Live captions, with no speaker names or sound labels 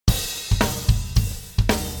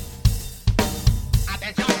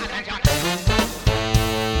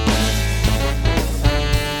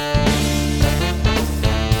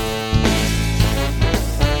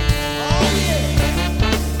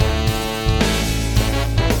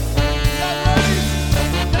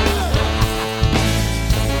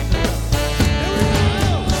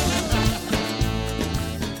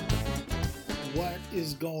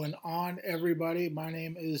everybody? My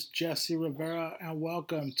name is Jesse Rivera, and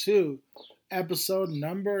welcome to episode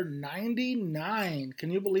number 99.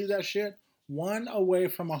 Can you believe that shit? One away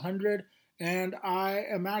from 100, and I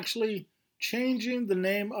am actually changing the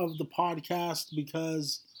name of the podcast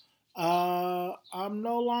because I'm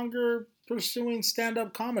no longer pursuing stand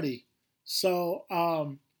up comedy. So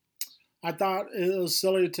I thought it was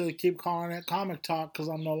silly to keep calling it Comic Talk because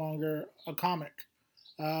I'm no longer a comic.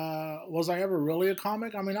 Was I ever really a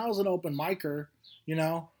comic? I mean, I was an open micer, you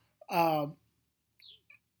know. Uh,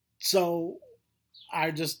 so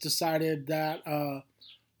I just decided that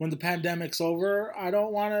when the pandemic's over, I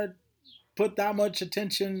don't want to put that much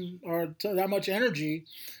attention or that much energy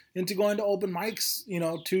into going to open mics,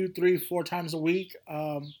 two, three, four times a week.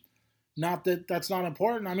 Not that that's not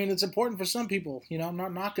important. I mean, it's important for some people. I'm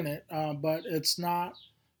not knocking it, but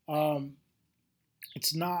um,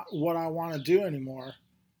 it's not what I want to do anymore.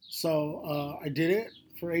 So I did it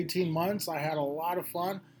for 18 months. I had a lot of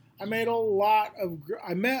fun. I met a lot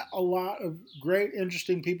of great,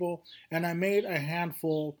 interesting people, and I made a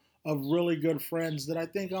handful of really good friends that I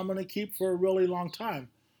think I'm going to keep for a really long time.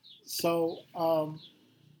 So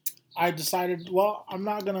I decided, well, I'm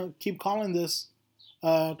not going to keep calling this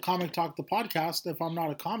Comic Talk the podcast if I'm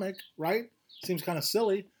not a comic, right? Seems kind of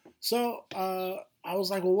silly. So I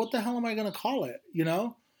was like, well, what the hell am I going to call it?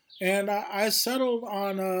 And I settled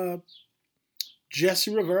on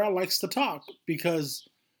Jesse Rivera Likes to Talk because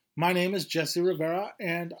my name is Jesse Rivera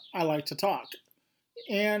and I like to talk.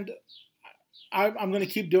 And I'm going to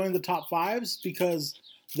keep doing the top fives because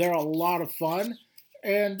they're a lot of fun.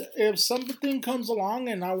 And if something comes along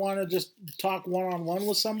and I want to just talk one-on-one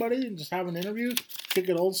with somebody and just have an interview, kick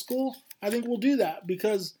it old school, I think we'll do that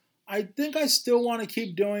because I think I still want to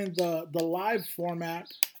keep doing the live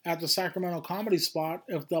format at the Sacramento Comedy Spot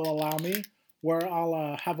if they'll allow me, where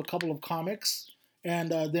I'll have a couple of comics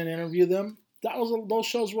and then interview them. Those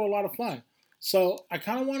shows were a lot of fun. So I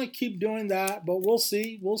kind of want to keep doing that, but we'll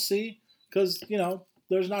see. We'll see because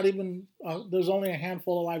there's only a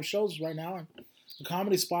handful of live shows right now, and the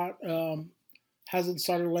Comedy Spot hasn't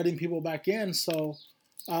started letting people back in. So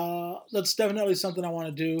that's definitely something I want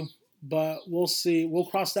to do, but we'll see. We'll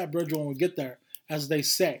cross that bridge when we get there, as they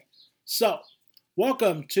say. So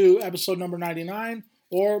welcome to episode number 99,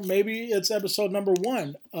 or maybe it's episode number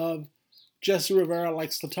 1 of Jesse Rivera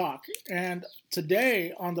Likes to Talk. And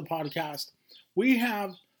today on the podcast, we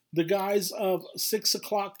have the guys of 6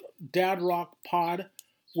 o'clock Dad Rock Pod,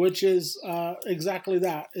 which is exactly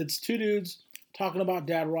that. It's two dudes talking about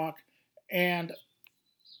dad rock. And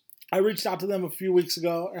I reached out to them a few weeks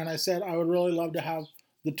ago and I said I would really love to have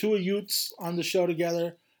the two of Utes on the show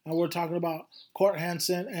together. And we're talking about Court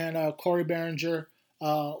Hansen and Corey Behringer,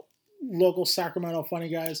 local Sacramento funny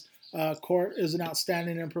guys. Court is an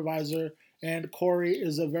outstanding improviser, and Corey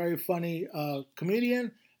is a very funny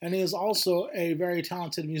comedian, and he is also a very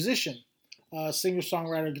talented musician,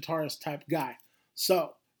 singer-songwriter, guitarist type guy.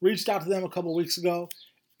 So reached out to them a couple weeks ago,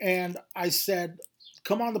 and I said,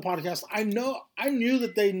 come on the podcast. I knew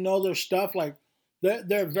that they know their stuff, like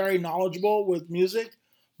they're very knowledgeable with music,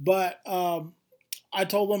 but I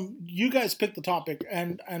told them, you guys pick the topic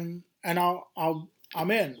and I'm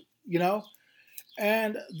in,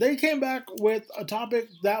 And they came back with a topic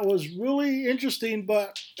that was really interesting,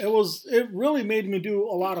 but it really made me do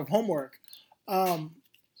a lot of homework. I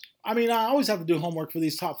mean, I always have to do homework for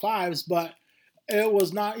these top fives, but it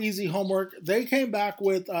was not easy homework. They came back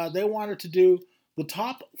with, they wanted to do the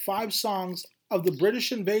top 5 songs of the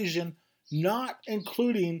British invasion, not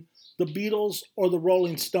including the Beatles or the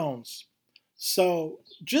Rolling Stones. So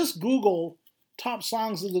just Google top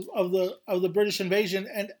songs of the British invasion,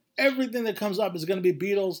 and everything that comes up is going to be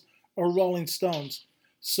Beatles or Rolling Stones.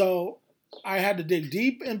 So I had to dig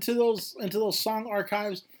deep into those song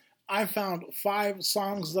archives. I found 5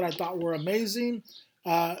 songs that I thought were amazing.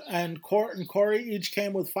 And Court and Corey each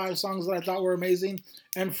came with 5 songs that I thought were amazing.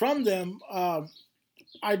 And from them,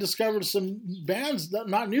 I discovered some bands,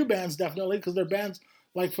 not new bands definitely, because they're bands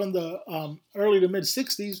like from the early to mid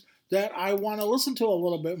 60s that I want to listen to a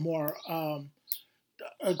little bit more.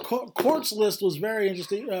 Court's list was very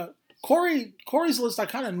interesting. Corey's list, I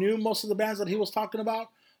kind of knew most of the bands that he was talking about,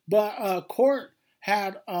 but Court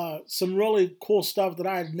had some really cool stuff that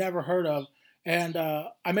I had never heard of. And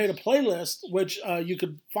I made a playlist, which you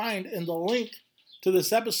could find in the link to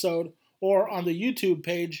this episode or on the YouTube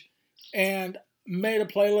page, and made a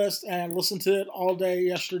playlist and listened to it all day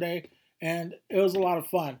yesterday, and it was a lot of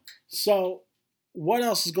fun. So what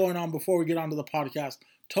else is going on before we get onto the podcast?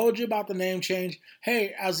 Told you about the name change.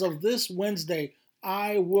 Hey, as of this Wednesday,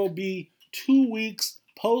 I will be 2 weeks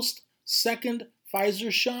post second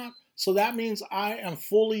Pfizer shot. So that means I am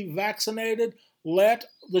fully vaccinated. Let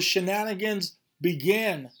the shenanigans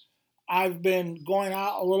begin. I've been going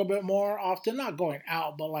out a little bit more often, not going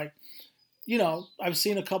out, but like, I've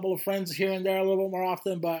seen a couple of friends here and there a little bit more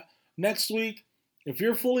often. But next week, if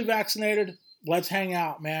you're fully vaccinated, let's hang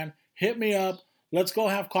out, man. Hit me up. Let's go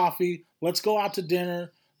have coffee. Let's go out to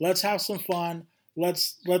dinner. Let's have some fun.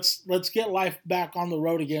 Let's get life back on the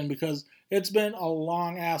road again, because it's been a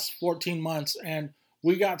long ass 14 months and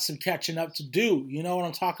we got some catching up to do. You know what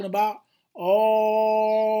I'm talking about? Alrighty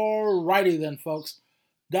then, folks.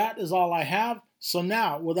 That is all I have. So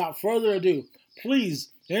now, without further ado, please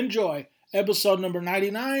enjoy episode number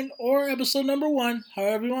 99 or episode number 1,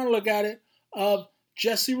 however you want to look at it, of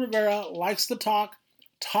Jesse Rivera Likes to Talk,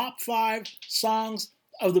 top 5 songs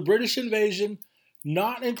of the British invasion,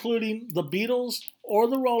 not including the Beatles or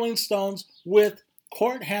the Rolling Stones, with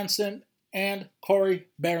Court Hansen and Corey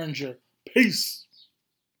Behringer. Peace.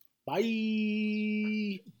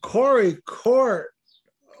 Bye. Court.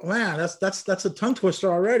 Man, that's a tongue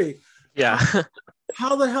twister already. Yeah.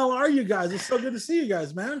 How the hell are you guys? It's so good to see you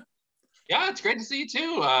guys, man. Yeah, it's great to see you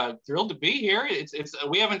too. Thrilled to be here. It's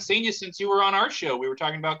we haven't seen you since you were on our show. We were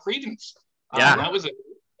talking about Creedence. Yeah, that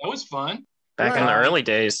was fun. Back in the early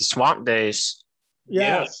days, the swamp days.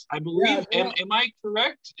 Yeah. Yes, I believe. Yeah. Am I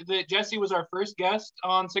correct that Jesse was our first guest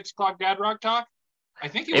on 6 O'Clock Dad Rock Talk? I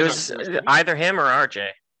think it was either him or RJ.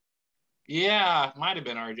 Yeah, might have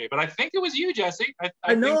been RJ, but I think it was you, Jesse.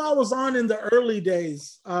 I know I was on in the early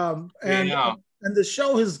days, and the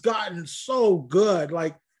show has gotten so good.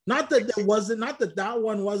 Like, not that that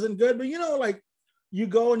one wasn't good, but like, you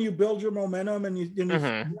go and you build your momentum, and you figure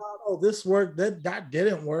out, oh, this worked, that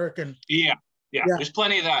didn't work, and yeah. There's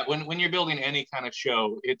plenty of that when you're building any kind of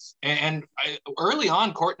show. Early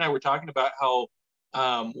on, Court and I were talking about how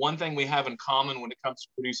one thing we have in common when it comes to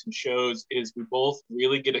producing shows is we both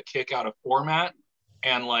really get a kick out of format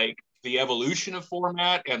and like the evolution of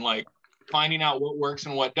format and like finding out what works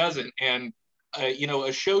and what doesn't. And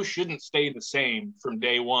a show shouldn't stay the same from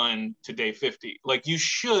day 1 to day 50. Like, you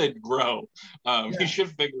should grow. You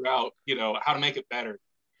should figure out how to make it better.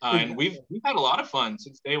 And we've had a lot of fun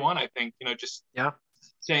since day 1. I think just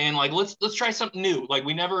saying like let's try something new. Like,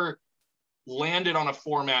 we never landed on a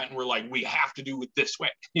format and we're like, we have to do it this way.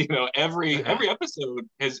 Every episode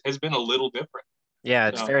has been a little different. Yeah,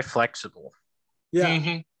 it's very flexible. Yeah,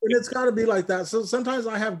 and it's got to be like that. So sometimes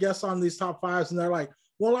I have guests on these top 5s and they're like,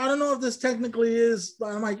 well, I don't know if this technically is.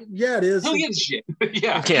 I'm like, yeah, it is. Who gives shit?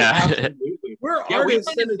 yeah, absolutely. We've run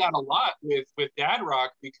into that a lot with Dad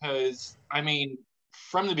Rock, because I mean,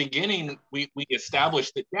 from the beginning, we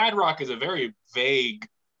established that Dad Rock is a very vague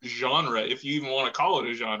genre, if you even want to call it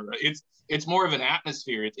a genre. It's more of an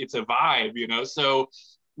atmosphere. It's a vibe, So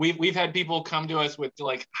we've had people come to us with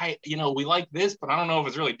like, we like this, but I don't know if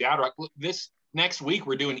it's really Dad Rock. This next week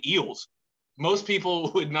we're doing Eels. Most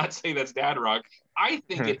people would not say that's Dad Rock. I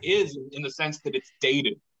think it is, in the sense that it's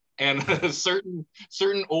dated, and a certain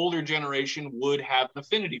older generation would have an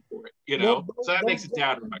affinity for it. So that makes it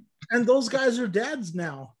Dad Rock. And those guys are dads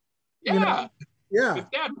now. Yeah. Yeah. It's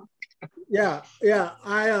Dad Rock. Yeah.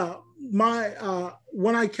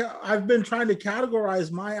 I've been trying to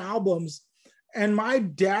categorize my albums, and my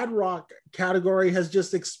Dad Rock category has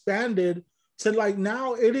just expanded to like,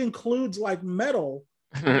 now it includes like metal.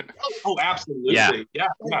 Oh, absolutely. Yeah.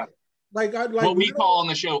 Like what we call on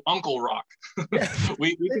the show Uncle Rock.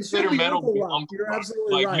 we consider metal to be Uncle You're Rock.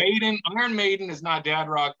 absolutely like right. Iron Maiden is not Dad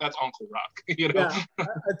Rock, that's Uncle Rock.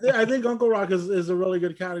 I think Uncle Rock is a really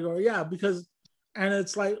good category. Yeah, because and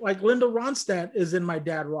it's like Linda Ronstadt is in my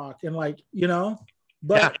Dad Rock, and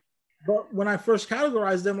but when I first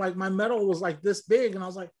categorized them, like, my metal was like this big, and I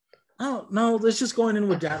was like, oh no, let's just going in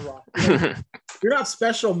with Dad Rock. You're not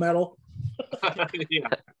special metal.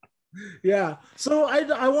 Yeah. So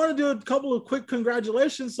I want to do a couple of quick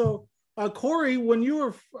congratulations. So Corey, when you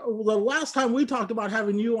were the last time we talked about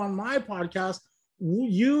having you on my podcast,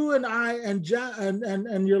 you and I and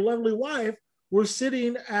your lovely wife were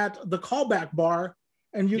sitting at the Callback Bar,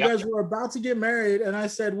 and you guys were about to get married. And I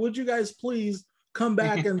said, would you guys please come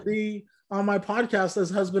back and be on my podcast as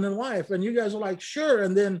husband and wife? And you guys were like, sure.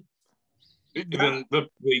 And then the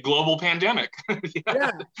global pandemic.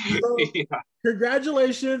 So,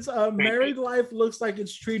 congratulations. Married life looks like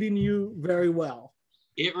it's treating you very well.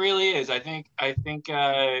 It really is. I think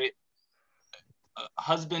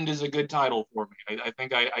husband is a good title for me. I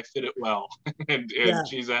think I fit it well. and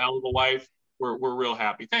she's a hell of a wife. We're real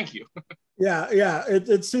happy. Thank you.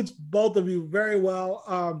 It suits both of you very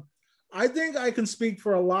well. I think I can speak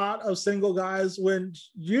for a lot of single guys. When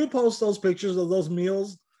you post those pictures of those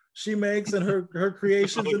meals she makes and her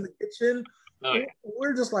creations in the kitchen, Oh, yeah.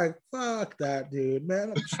 we're just like, fuck that dude,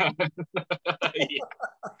 man. Yeah.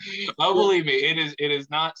 Oh, believe me, it is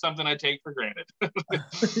not something I take for granted.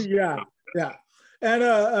 Yeah, yeah.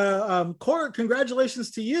 And Court,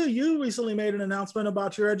 congratulations to you. You recently made an announcement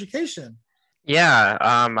about your education. Yeah,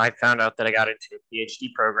 I found out that I got into a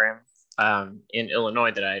PhD program in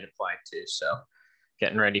Illinois that I had applied to. So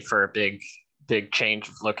getting ready for a big change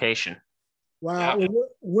of location. Wow. Yeah. Well,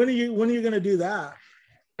 when are you going to do that?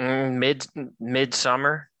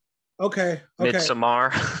 Midsummer, Okay.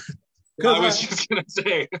 midsummer. I was just gonna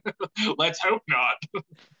say, let's hope not.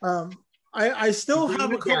 I still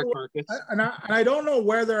have a couple, and I don't know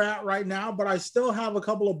where they're at right now, but I still have a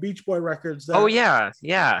couple of Beach Boy records. Oh yeah,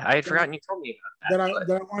 I had forgotten you told me about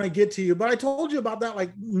that I want to get to you. But I told you about that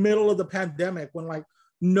like middle of the pandemic when like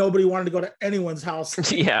nobody wanted to go to anyone's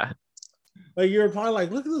house. Yeah. Like you're probably like,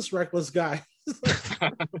 look at this reckless guy.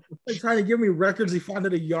 Like trying to give me records he found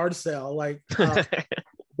at a yard sale. Like, but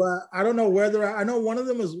I don't know where they're at. I know one of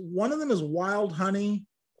them is Wild Honey.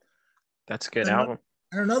 That's a good album.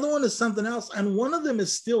 And another one is something else. And one of them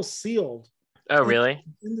is still sealed. Oh, really?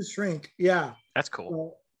 In the shrink. Yeah. That's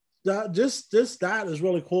cool. So that is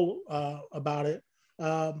really cool about it.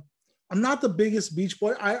 I'm not the biggest Beach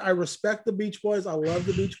Boy. I respect the Beach Boys. I love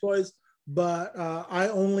the Beach Boys, but I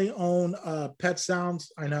only own Pet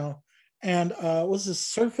Sounds. I know. And what's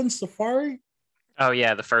this, Surfing Safari? Oh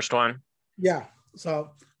yeah, the first one. Yeah.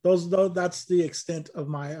 So that's the extent of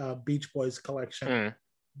my Beach Boys collection.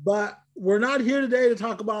 But we're not here today to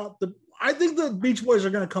talk about I think the Beach Boys are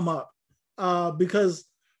going to come up because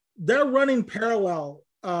they're running parallel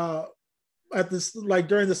at this, like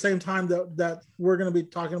during the same time that we're going to be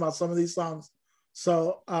talking about some of these songs.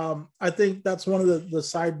 So I think that's one of the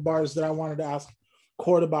sidebars that I wanted to ask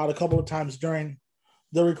Court about a couple of times during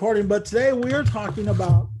the recording. But today we are talking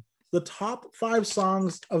about the top 5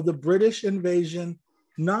 songs of the British invasion,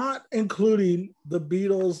 not including the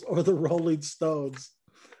Beatles or the Rolling Stones,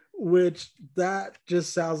 which that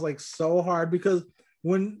just sounds like so hard because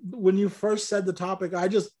when you first said the topic, I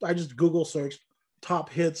just Google searched top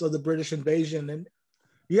hits of the British invasion and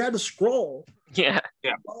you had to scroll. Yeah.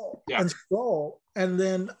 And scroll. And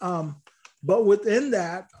then but within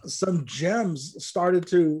that, some gems started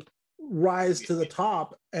to rise to the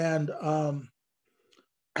top. And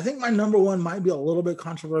I think my number one might be a little bit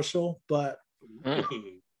controversial, but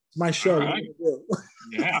my show. Right.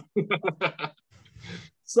 Yeah.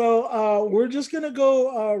 So we're just going to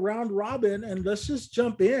go round robin and let's just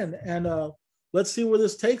jump in and let's see where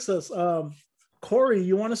this takes us. Corey,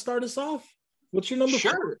 you want to start us off? What's your number?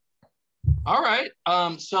 Sure. 4? All right.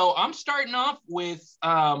 So I'm starting off with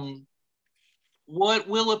what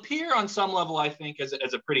will appear on some level, I think, as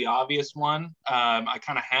a pretty obvious one. I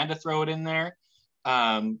kind of had to throw it in there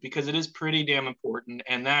because it is pretty damn important,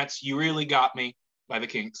 and that's "You Really Got Me" by the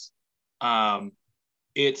Kinks. I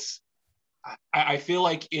feel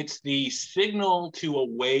like it's the signal to a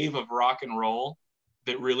wave of rock and roll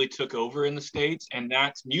that really took over in the States, and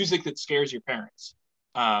that's music that scares your parents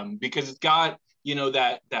because it's got,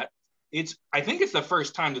 that I think it's the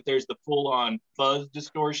first time that there's the full-on fuzz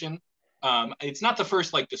distortion. It's not the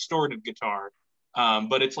first like distorted guitar,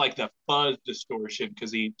 but it's like the fuzz distortion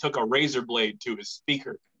because he took a razor blade to his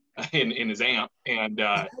speaker in his amp and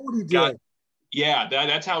that's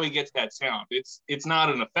how he gets that sound. It's not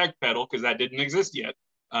an effect pedal because that didn't exist yet.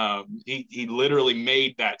 He literally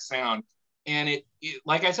made that sound, and it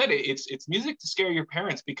like I said, it's music to scare your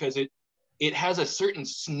parents because it has a certain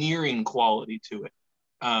sneering quality to it.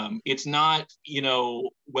 It's not,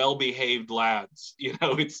 well-behaved lads.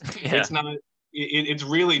 It's not. It's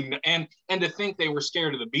really and to think they were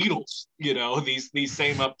scared of the Beatles. These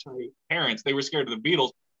same uptight parents, they were scared of the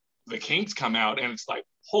Beatles. The Kinks come out and it's like,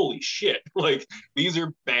 holy shit! Like these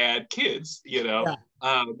are bad kids. Yeah.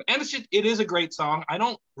 And it is a great song. I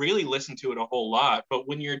don't really listen to it a whole lot, but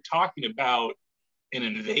when you're talking about an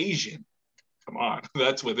invasion, come on,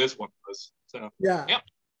 that's what this one was. So yeah.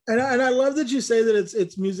 And I love that you say that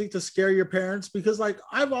it's music to scare your parents because like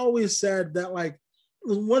I've always said that like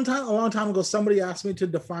a long time ago somebody asked me to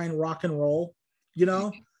define rock and roll,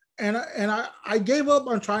 and I gave up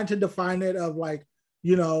on trying to define it of like,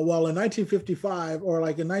 in 1955 or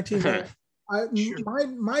like in 19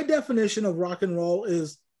 my definition of rock and roll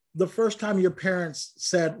is the first time your parents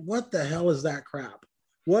said, "What the hell is that crap?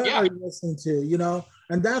 What are you listening to?"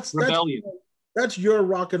 And that's rebellion. That's your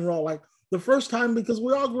rock and roll. Like the first time, because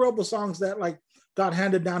we all grew up with songs that like got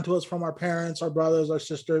handed down to us from our parents, our brothers, our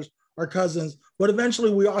sisters, our cousins. But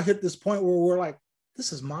eventually we all hit this point where we're like,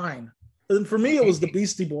 this is mine. And for me, it was the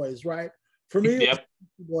Beastie Boys, right? For me, it was Beastie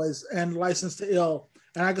Boys and License to Ill.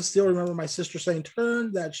 And I can still remember my sister saying,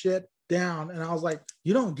 turn that shit down, and I was like,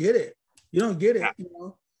 you don't get it. You don't get it, you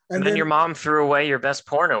know? And then your mom threw away your best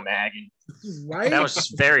porno mag. Right? That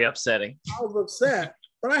was very upsetting. I was upset,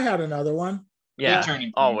 but I had another one. Yeah,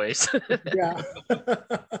 always. Yeah.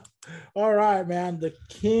 All right, man. The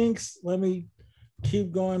Kinks. Let me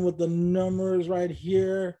keep going with the numbers right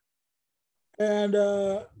here. And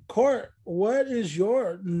Court, what is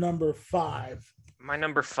your number 5? My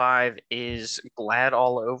number 5 is Glad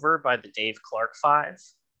All Over by the Dave Clark 5.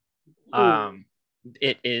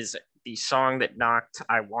 It is the song that knocked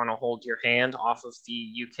I Wanna Hold Your Hand off of the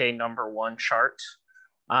UK #1 chart.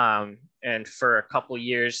 And for a couple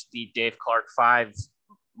years, the Dave Clark 5,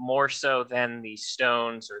 more so than the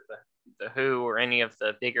Stones or the Who or any of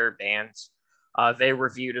the bigger bands, they were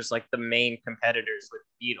viewed as like the main competitors with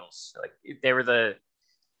the Beatles. Like they were the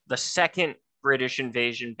second British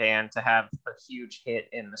invasion band to have a huge hit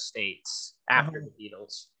in the States after the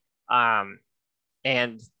Beatles.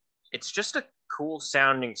 And it's just a cool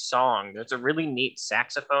sounding song. There's a really neat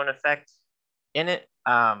saxophone effect in it,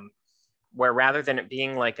 where rather than it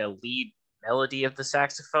being like a lead melody of the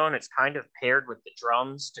saxophone, it's kind of paired with the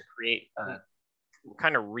drums to create a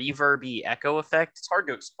kind of reverby echo effect. It's hard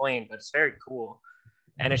to explain, but it's very cool.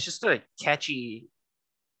 And it's just a catchy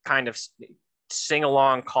kind of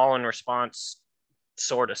sing-along, call-and-response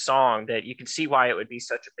sort of song that you can see why it would be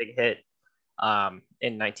such a big hit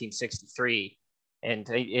in 1963. And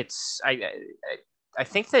I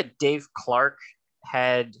think that Dave Clark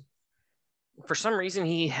had, for some reason,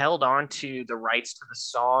 he held on to the rights to the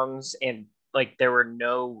songs, and like there were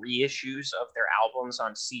no reissues of their albums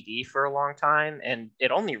on CD for a long time, and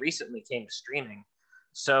it only recently came to streaming.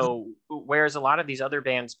 So whereas a lot of these other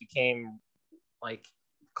bands became like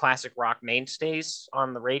classic rock mainstays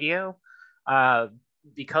on the radio,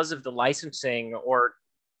 because of the licensing, or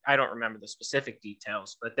I don't remember the specific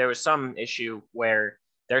details, but there was some issue where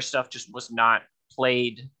their stuff just was not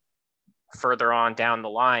played further on down the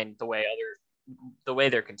line the way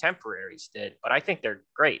their contemporaries did. But I think they're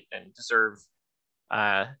great and deserve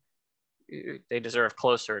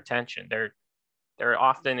closer attention. They're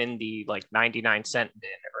often in the like 99-cent bin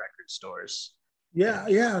at record stores. Yeah,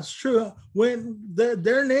 it's true. When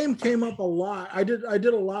their name came up a lot, I did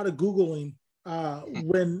a lot of Googling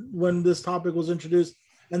when this topic was introduced,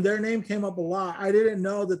 and their name came up a lot. I didn't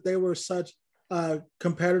know that they were such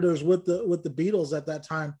competitors with the Beatles at that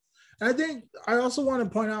time. And I think I also want to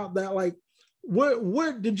point out that like,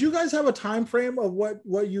 what did you guys have a time frame of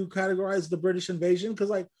what you categorized the British invasion? Because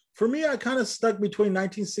like for me, I kind of stuck between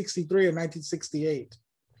 1963 and 1968.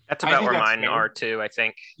 That's about where mine are too, I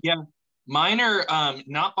think. Yeah, mine are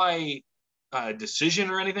not by decision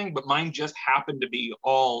or anything, but mine just happened to be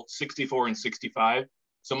all 64 and 65.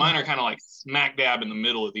 So mine are kind of like smack dab in the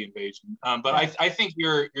middle of the invasion. But I think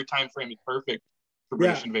your time frame is perfect for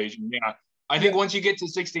British invasion. Yeah. I think once you get to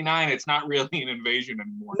 69, it's not really an invasion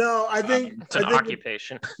anymore. No, I think it's an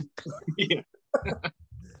occupation. Yeah.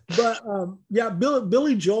 But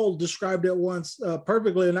Billy Joel described it once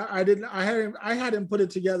perfectly, and I hadn't put it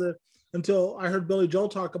together until I heard Billy Joel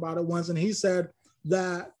talk about it once, and he said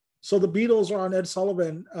that so the Beatles are on Ed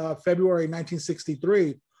Sullivan February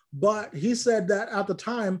 1963, but he said that at the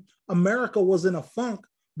time America was in a funk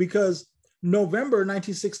because November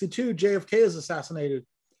 1962 JFK is assassinated,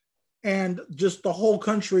 and just the whole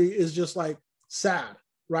country is just like sad,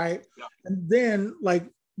 right? Yeah. And then like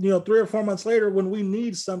 3 or 4 months later, when we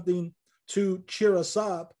need something to cheer us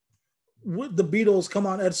up, the Beatles come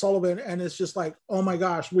on Ed Sullivan, and it's just like, oh my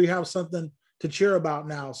gosh, we have something to cheer about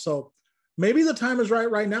now. So maybe the time is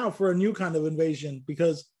right now for a new kind of invasion,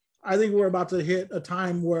 because I think we're about to hit a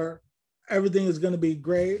time where everything is going to be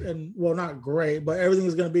great, and well, not great, but everything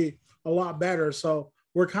is going to be a lot better. So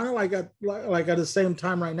we're kind of like at the same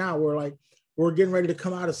time right now. We're getting ready to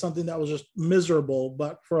come out of something that was just miserable,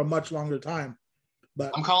 but for a much longer time.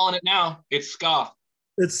 But I'm calling it now. It's ska.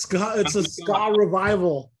 It's ska. It's a ska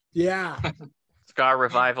revival. Yeah. Ska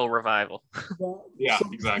revival. Yeah, so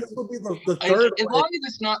exactly. This will be the third. As long as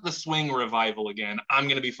it's not the swing revival again, I'm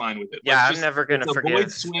going to be fine with it. Yeah, I'm never going to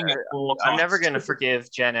forgive. I'm never going to cost.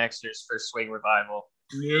 forgive Gen Xers for swing revival.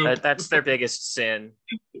 Nope. That's their biggest sin.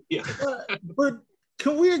 Yeah. But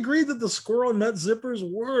can we agree that the Squirrel Nut Zippers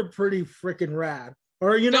were pretty freaking rad?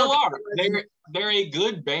 Or Still are. They're a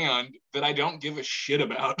good band that I don't give a shit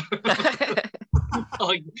about.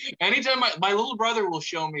 Like anytime my little brother will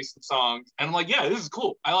show me some songs, and I'm like, yeah, this is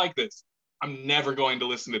cool. I like this. I'm never going to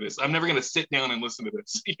listen to this. I'm never going to sit down and listen to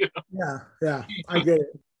this. You know? Yeah, I get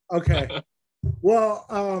it. Okay.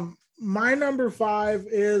 Well, my number 5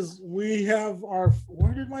 is we have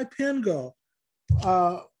where did my pen go?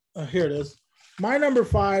 Here it is. my number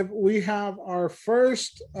 5, we have our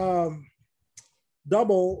first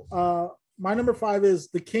double. My number 5 is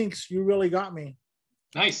the Kinks. You Really Got Me.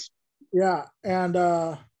 Nice. Yeah,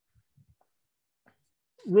 and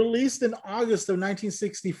released in August of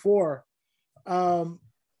 1964.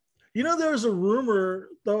 There was a rumor,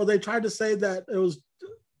 though they tried to say that it was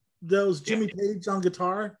Jimmy Page on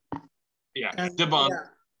guitar. Yeah, debunked. Yeah.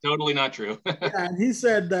 Totally not true. Yeah, and he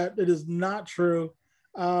said that it is not true.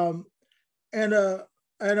 And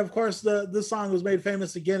of course, this song was made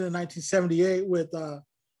famous again in 1978 with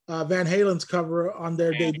Van Halen's cover on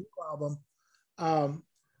their debut album,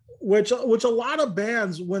 which a lot of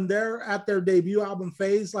bands, when they're at their debut album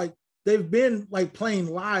phase, like they've been like playing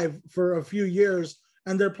live for a few years,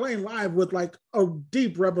 and they're playing live with like a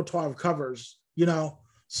deep repertoire of covers,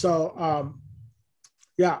 So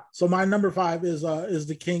so my number 5 is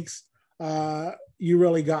the Kinks. You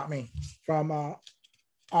Really Got Me, from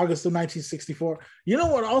August of 1964. You know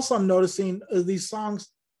what else I'm noticing is these songs,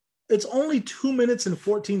 it's only 2 minutes and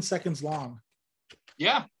 14 seconds long.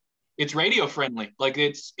 Yeah, it's radio friendly. Like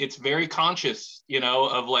it's very conscious,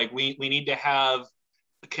 of like we need to have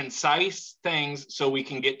concise things so we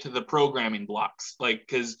can get to the programming blocks. Like,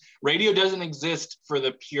 because radio doesn't exist for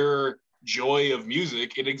the pure joy of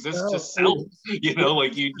music. It exists to sell,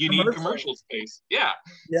 like you need commercial space. Yeah.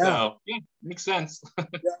 So yeah, makes sense.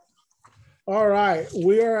 Yeah. All right,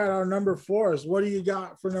 we are at our number 4s. What do you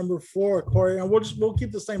got for number 4, Corey? And we'll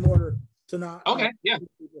keep the same order tonight. Okay, yeah.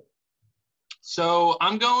 So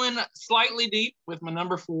I'm going slightly deep with my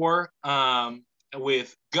number 4,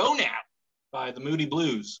 with "Go Now" by the Moody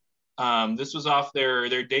Blues. This was off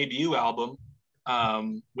their debut album,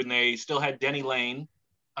 when they still had Denny Lane,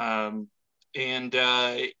 and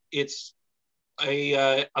it's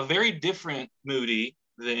a very different Moody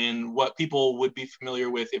than what people would be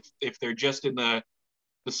familiar with if they're just in the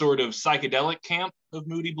sort of psychedelic camp of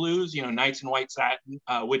Moody Blues, Nights in White Satin,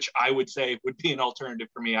 which I would say would be an alternative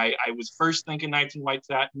for me. I was first thinking Nights in White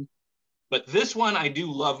Satin, but this one I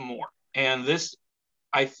do love more. And this,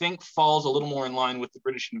 I think, falls a little more in line with the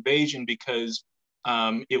British Invasion because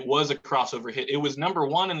it was a crossover hit. It was number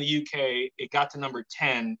 1 in the UK. It got to number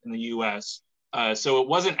 10 in the US. So it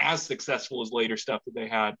wasn't as successful as later stuff that they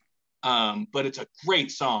had. But it's a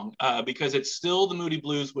great song because it's still the Moody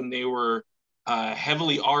Blues when they were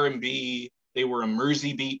heavily R&B. They were a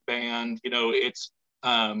Mersey beat band. It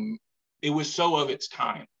was so of its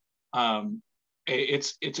time.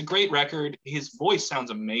 It's a great record. His voice sounds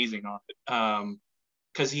amazing on it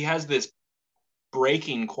because he has this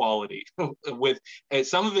breaking quality with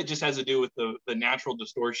some of it just has to do with the natural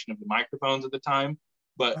distortion of the microphones at the time.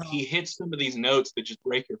 But he hits some of these notes that just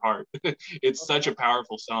break your heart. It's such a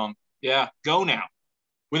powerful song. Yeah, "Go Now"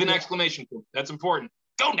 with an exclamation point. That's important.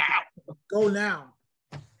 Go now. Go now.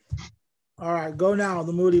 All right, "Go Now,"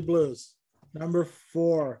 the Moody Blues. Number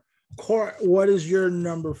 4. Court, what is your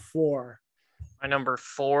number 4? My number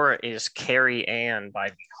 4 is "Carrie Ann" by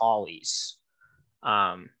the Hollies,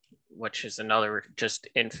 which is another just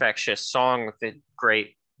infectious song with a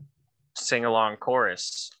great sing-along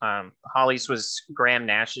chorus. Hollies was Graham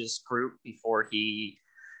Nash's group before he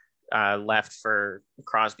left for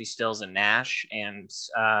Crosby, Stills, and Nash. And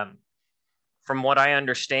from what I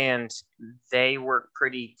understand, the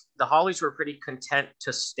Hollies were pretty content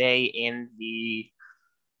to stay in the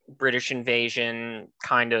British Invasion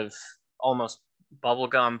kind of almost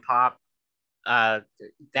bubblegum pop,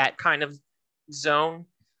 that kind of zone,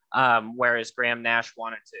 whereas Graham Nash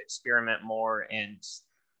wanted to experiment more and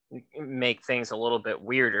make things a little bit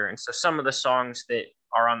weirder. And so some of the songs that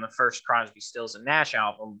are on the first Crosby, Stills, and Nash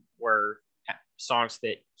album were songs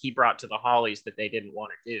that he brought to the Hollies that they didn't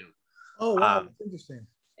want to do. Oh, wow, that's interesting.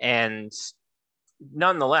 And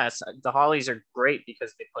nonetheless, the Hollies are great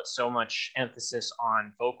because they put so much emphasis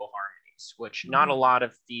on vocal harmonies, which not a lot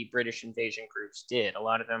of the British Invasion groups did. A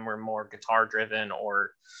lot of them were more guitar driven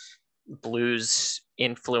or blues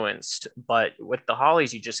influenced. But with the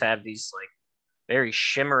Hollies, you just have these like very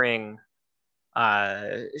shimmering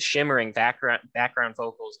background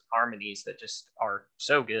vocals and harmonies that just are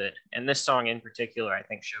so good. And this song in particular, I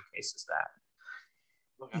think, showcases that.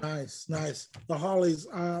 Nice. The Hollies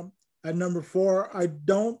at number 4. I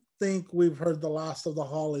don't think we've heard the last of the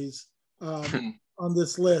Hollies on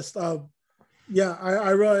this list. I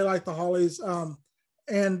really like the Hollies.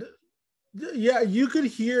 And yeah, you could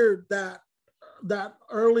hear that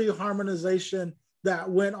early harmonization that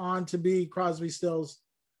went on to be Crosby, Stills,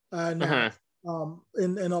 Nash,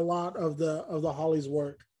 in a lot of the Hollies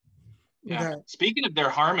work. Yeah. Okay. Speaking of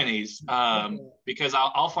their harmonies, because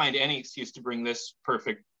I'll find any excuse to bring this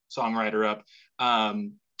perfect songwriter up.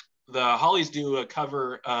 the Hollies do a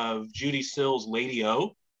cover of Judy Sill's Lady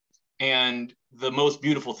O, and the most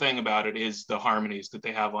beautiful thing about it is the harmonies that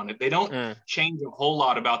they have on it. They don't change a whole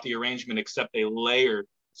lot about the arrangement, except they layer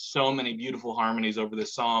so many beautiful harmonies over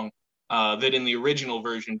this song that in the original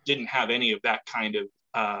version didn't have any of that kind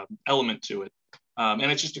of element to it. And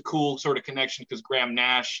it's just a cool sort of connection because Graham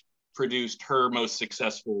Nash produced her most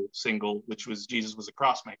successful single, which was Jesus Was a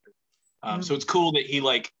Crossmaker. So it's cool that he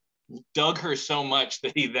like dug her so much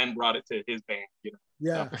that he then brought it to his band. You know?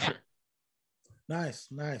 Yeah. So.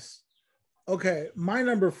 Nice. Okay, my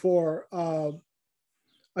number 4,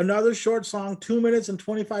 another short song, 2 minutes and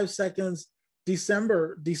 25 seconds,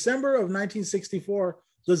 December of 1964,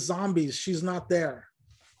 The Zombies, She's Not There.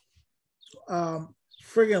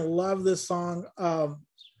 Friggin' love this song.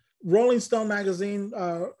 Rolling Stone magazine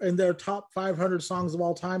in their top 500 songs of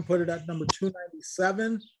all time put it at number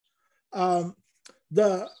 297.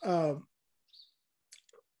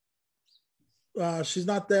 She's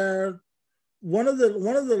Not There. One of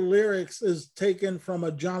the lyrics is taken from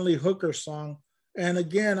a John Lee Hooker song, and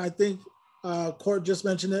again, I think Court just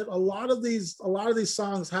mentioned it. A lot of these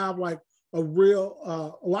songs have like a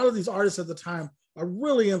lot of these artists at the time are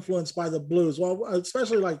really influenced by the blues. Well,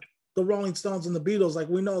 especially like the Rolling Stones and the Beatles, like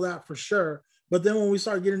we know that for sure. But then when we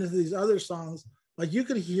start getting into these other songs, like you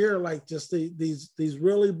could hear like just these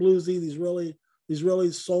really bluesy, these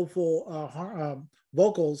really soulful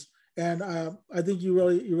vocals. And I think you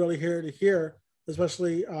really hear it here,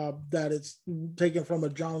 especially that it's taken from a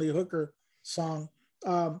John Lee Hooker song.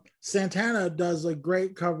 Santana does a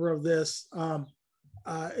great cover of this.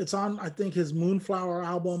 It's on, I think, his Moonflower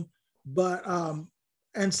album. But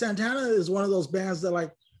and Santana is one of those bands that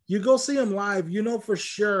like you go see him live, you know for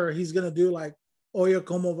sure he's gonna do like Oye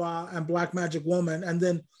Como Va and Black Magic Woman, and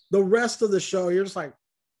then the rest of the show you're just like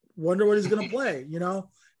wonder what he's gonna play, you know.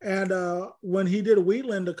 And when he did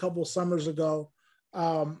Wheatland a couple summers ago,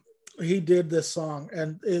 he did this song,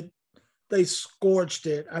 and they scorched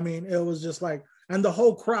it. I mean, it was just like, and the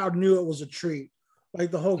whole crowd knew it was a treat. Like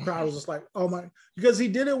the whole crowd was just like, oh my, because he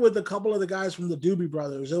did it with a couple of the guys from the Doobie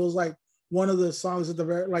Brothers. It was like one of the songs at the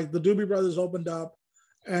very, like the Doobie Brothers opened up,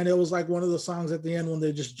 and it was like one of the songs at the end when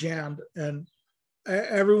they just jammed, and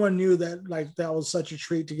everyone knew that like that was such a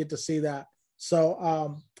treat to get to see that.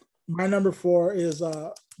 So my number 4 is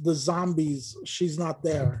The Zombies, She's Not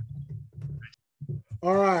There.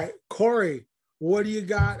 All right, Corey, what do you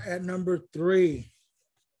got at number 3?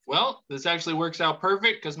 Well, this actually works out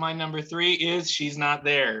perfect because my number 3 is She's Not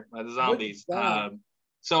There by the Zombies.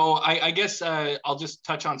 So I guess I'll just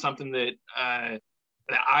touch on something that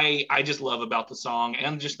I just love about the song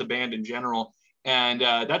and just the band in general. And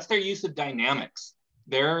that's their use of dynamics.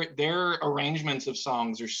 Their arrangements of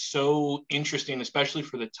songs are so interesting, especially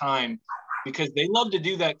for the time, because they love to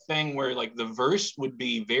do that thing where like the verse would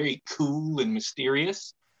be very cool and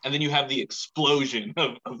mysterious, and then you have the explosion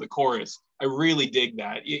of the chorus. I really dig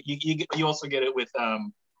that. You also get it with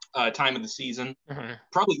Time of the Season,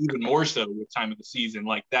 probably even more so with Time of the Season.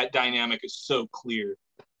 Like that dynamic is so clear.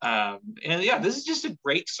 And yeah, this is just a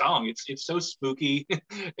great song. It's so spooky,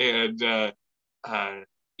 and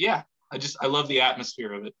yeah, I love the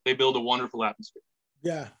atmosphere of it. They build a wonderful atmosphere.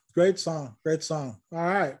 Yeah, great song. All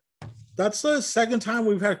right, that's the second time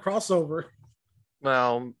we've had crossover.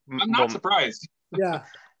 Well, I'm not surprised. Yeah.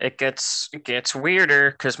 It gets weirder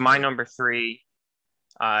because my number 3,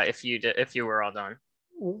 if you were all done.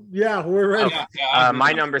 Yeah, we're ready.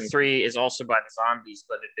 My number 3 is also by the Zombies,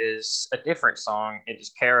 but it is a different song. It is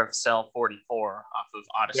Care of Cell 44 off of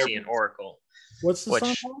Odyssey and Oracle. What's the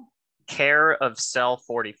song called? Care of Cell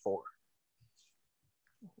 44,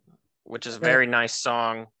 which is a very nice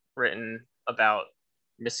song written about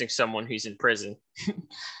missing someone who's in prison.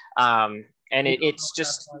 And it's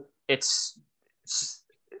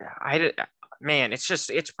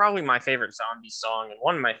probably my favorite Zombies song and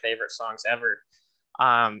one of my favorite songs ever.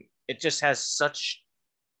 It just has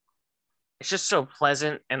it's just so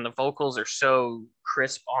pleasant, and the vocals are so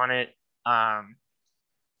crisp on it.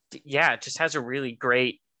 It just has a really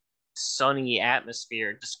great sunny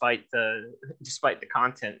atmosphere despite the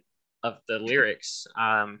content of the lyrics.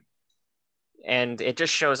 And it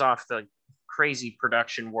just shows off the crazy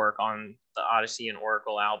production work on the Odyssey and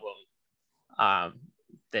Oracle album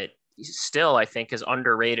that still I think is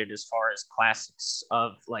underrated as far as classics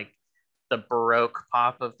of like the Baroque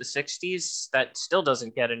pop of the 60s. That still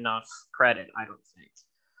doesn't get enough credit, I don't think.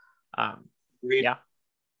 Yeah.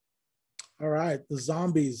 All right, the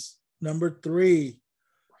Zombies, number 3,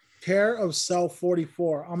 Care of Cell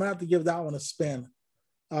 44. I'm gonna have to give that one a spin.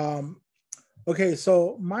 Okay,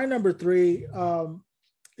 so my number 3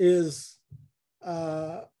 is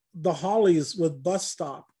the Hollies with Bus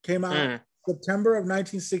Stop came out September of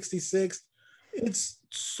 1966. It's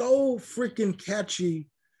so freaking catchy.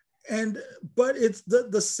 But it's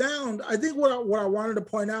the sound. I think what I wanted to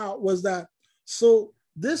point out was that, so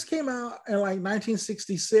this came out in like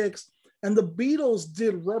 1966, and the Beatles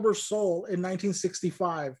did Rubber Soul in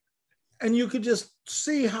 1965, and you could just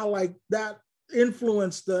see how like that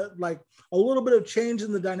influenced the, like, a little bit of change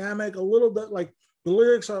in the dynamic, a little bit like the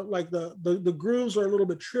lyrics are like the grooves are a little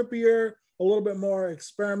bit trippier, a little bit more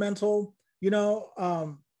experimental,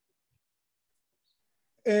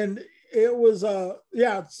 and it was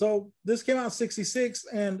yeah, so this came out in 66,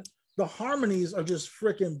 and the harmonies are just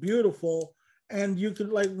freaking beautiful. And you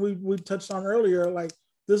could, like we touched on earlier, like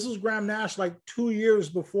this was Graham Nash like 2 years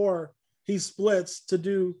before he splits to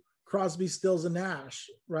do Crosby, Stills and Nash,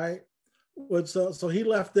 right? Which so he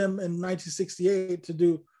left them in 1968 to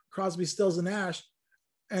do Crosby, Stills and Nash.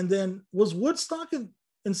 And then was Woodstock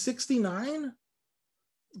in 69?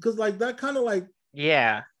 Because like that kind of like,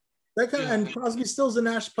 yeah, that kind of, and Crosby, Stills and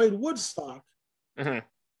Nash played Woodstock.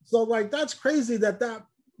 So like that's crazy that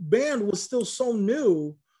band was still so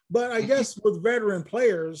new. But I guess with veteran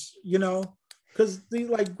players, because the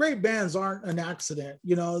like great bands aren't an accident.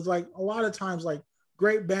 It's like a lot of times like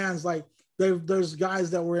great bands, like there's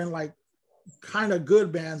guys that were in like kind of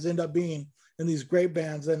good bands end up being in these great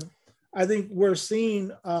bands. And I think we're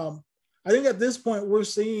seeing, I think at this point we're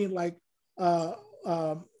seeing like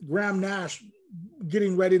Graham Nash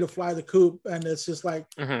getting ready to fly the coop, and it's just like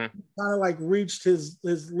kind of like reached his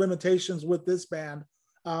limitations with this band.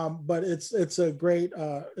 But it's a great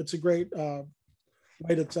way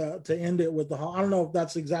to end it with the. I don't know if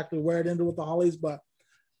that's exactly where it ended with the Hollies, but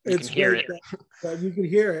it's great that you can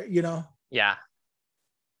hear it. Yeah.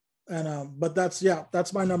 And but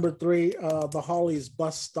that's my number 3. The Hollies,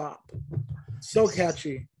 Bus Stop. So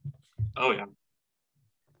catchy. Oh yeah.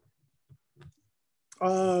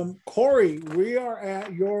 Corey, we are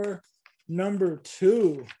at your number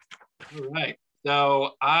 2. All right.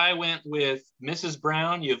 So I went with Mrs.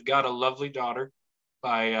 Brown, You've Got a Lovely Daughter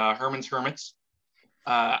by Herman's Hermits.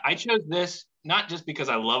 I chose this not just because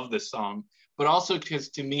I love this song, but also because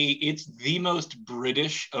to me, it's the most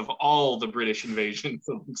British of all the British invasion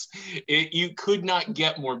songs. You could not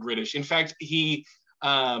get more British. In fact, he,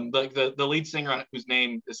 like the lead singer on it, whose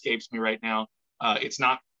name escapes me right now, it's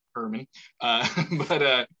not Herman,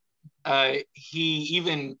 but he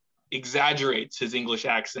even exaggerates his English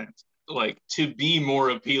accent, like to be more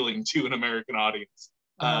appealing to an American audience.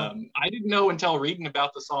 I didn't know until reading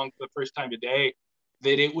about the song for the first time today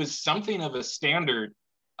that it was something of a standard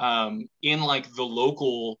in like the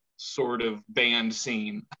local sort of band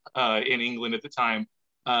scene in England at the time,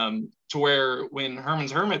 to where when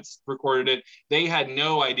Herman's Hermits recorded it, they had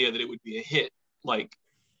no idea that it would be a hit, like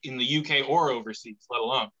in the UK or overseas, let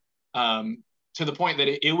alone. To the point that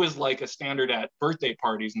it was like a standard at birthday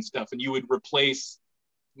parties and stuff, and you would replace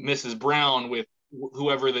Mrs. Brown with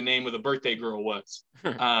whoever the name of the birthday girl was.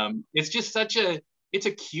 It's just it's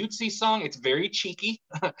a cutesy song. It's very cheeky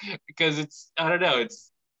because I don't know.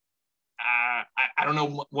 I don't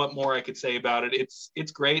know what more I could say about it.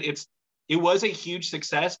 It's great. It was a huge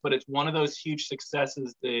success, but it's one of those huge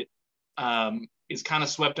successes that is kind of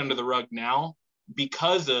swept under the rug now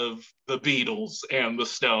because of the Beatles and the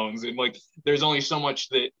Stones. And like, there's only so much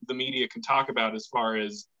that the media can talk about as far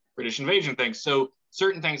as British invasion things. So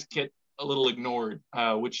certain things get a little ignored,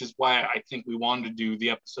 which is why I think we wanted to do the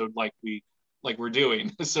episode like we're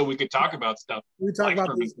doing, so we could talk about stuff. We talk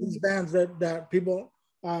about these bands that people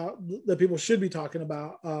should be talking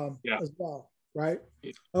about as well, right?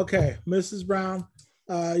 Yeah. Okay, Mrs. Brown,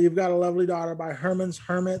 You've Got a Lovely Daughter by Herman's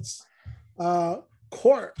Hermits.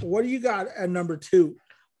 Court, what do you got at number 2?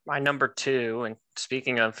 My number 2, and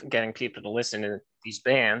speaking of getting people to listen to these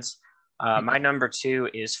bands, my number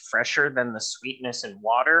 2 is Fresher Than the Sweetness in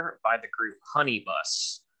Water by the group Honey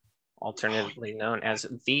Bus, alternatively known as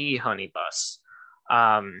the Honey Bus.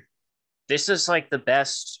 This is like the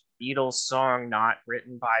best Beatles song not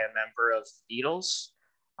written by a member of Beatles.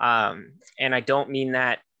 And I don't mean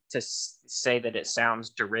that to say that it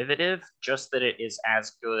sounds derivative, just that it is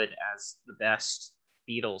as good as the best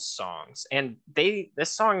Beatles songs. And this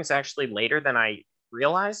song is actually later than I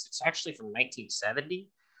realized. It's actually from 1970.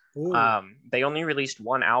 They only released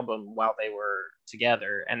one album while they were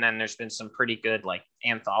together, and then there's been some pretty good like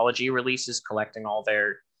anthology releases collecting all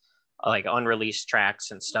their like unreleased tracks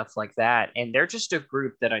and stuff like that. And they're just a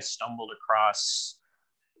group that I stumbled across.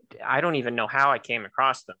 I don't even know how I came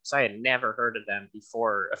across them, because I had never heard of them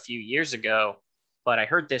before a few years ago, but I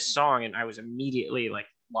heard this song and I was immediately like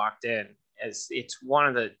locked in, as it's one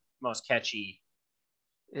of the most catchy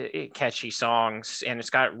catchy songs, and it's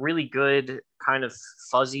got really good kind of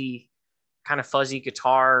fuzzy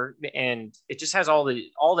guitar, and it just has all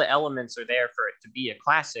the elements are there for it to be a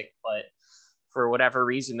classic, but for whatever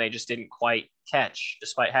reason they just didn't quite catch,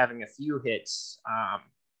 despite having a few hits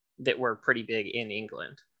that were pretty big in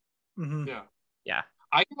England. Mm-hmm. Yeah.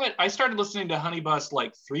 I started listening to Honey Bus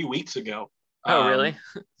like 3 weeks ago. Oh, really?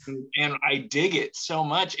 And I dig it so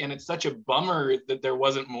much, and it's such a bummer that there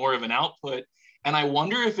wasn't more of an output. And I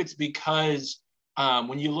wonder if it's because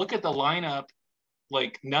when you look at the lineup,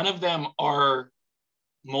 like none of them are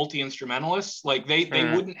multi-instrumentalists. Like they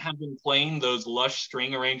wouldn't have been playing those lush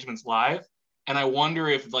string arrangements live. And I wonder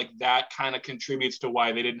if like that kind of contributes to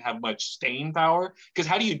why they didn't have much staying power. Because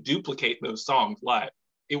how do you duplicate those songs live?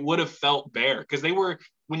 It would have felt bare, because they were,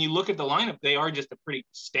 when you look at the lineup, they are just a pretty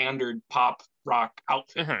standard pop rock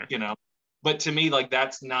outfit, you know. But to me, like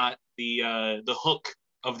that's not the hook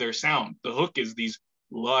of their sound. The hook is these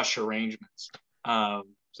lush arrangements.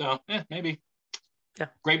 So maybe. Yeah.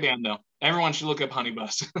 Great band though. Everyone should look up Honey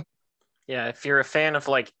Bus. Yeah, if you're a fan of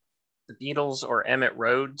like the Beatles or Emmett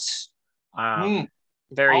Rhodes,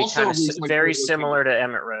 very similar to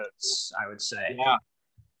Emmett Rhodes, I would say.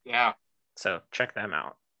 Yeah. So check them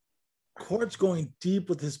out. Court's going deep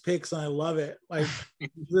with his picks, and I love it. Like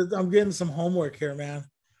I'm getting some homework here, man.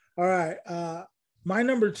 All right, my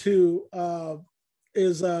number 2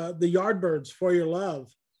 is the Yardbirds, For Your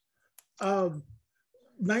Love. What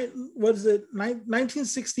is it?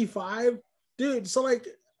 1965, dude. So like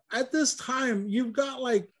at this time, you've got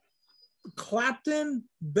like Clapton,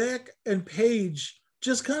 Beck, and Page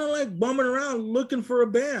just kind of like bumming around looking for a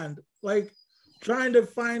band, like trying to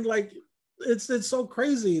find like. It's so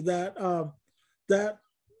crazy that that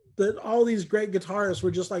all these great guitarists were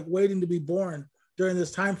just like waiting to be born during this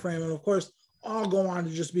time frame, and of course all go on to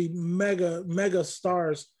just be mega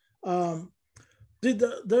stars.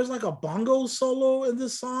 There's like a bongo solo in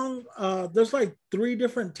this song. There's like 3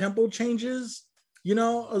 different tempo changes. You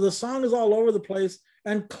know, the song is all over the place,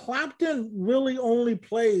 and Clapton really only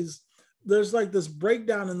plays. There's like this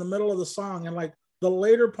breakdown in the middle of the song, and like the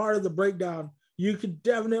later part of the breakdown, you could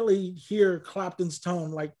definitely hear Clapton's tone.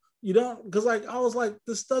 Like you don't, because like I was like,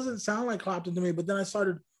 this doesn't sound like Clapton to me. But then I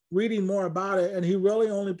started reading more about it, and he really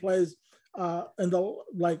only plays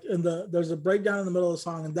there's a breakdown in the middle of the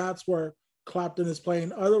song, and that's where Clapton is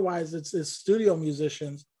playing. Otherwise, it's studio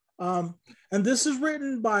musicians. And this is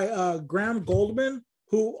written by Graham Goldman,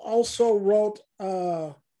 who also wrote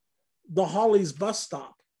The Hollies Bus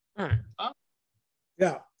Stop.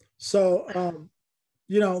 Yeah. So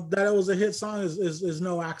you know, that it was a hit song is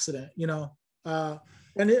no accident, you know.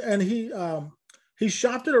 And he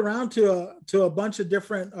shopped it around to a bunch of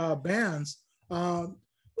different bands.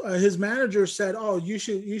 His manager said, "Oh, you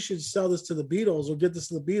should sell this to the Beatles or get this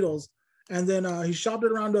to the Beatles." And then he shopped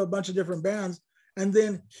it around to a bunch of different bands. And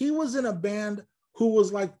then he was in a band who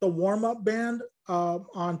was like the warm-up band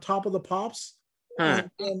on Top of the Pops. And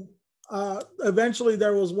eventually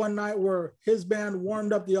there was one night where his band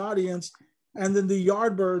warmed up the audience, and then the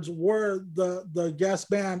Yardbirds were the guest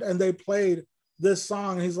band, and they played this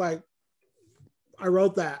song. And he's like, I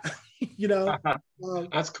wrote that, you know.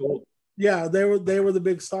 That's cool. Yeah, they were the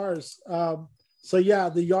big stars. So yeah,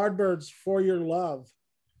 the Yardbirds, For Your Love.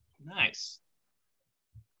 Nice.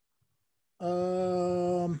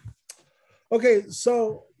 Okay,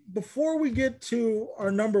 so before we get to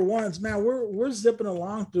our number ones, man, we're zipping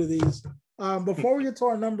along through these. Before we get to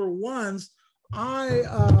our number ones,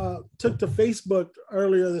 I took to Facebook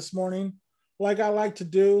earlier this morning, like I like to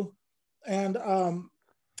do, and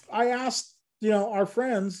I asked, you know, our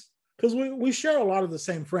friends, because we share a lot of the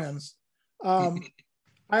same friends. I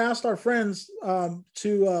asked our friends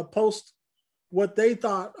to post what they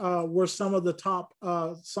thought were some of the top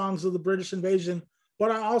songs of the British invasion,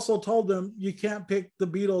 but I also told them you can't pick the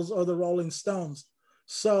Beatles or the Rolling Stones.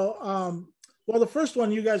 So, well, the first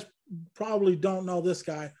one, you guys probably don't know this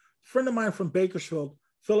guy. Friend of mine from Bakersfield,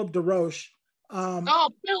 Philip DeRoche. Oh,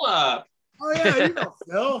 Philip. Oh yeah, you know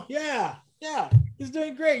Phil. Yeah, he's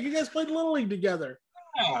doing great. You guys played Little League together.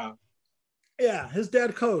 Yeah, his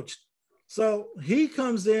dad coached. So he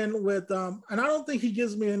comes in with, and I don't think he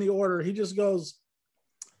gives me any order. He just goes,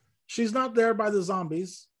 She's Not There by the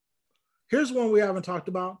Zombies. Here's one we haven't talked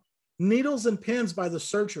about. Needles and Pins by the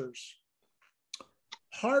Searchers.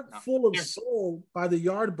 Heart Full of Soul by the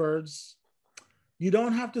Yardbirds. You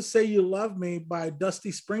Don't Have to Say You Love Me by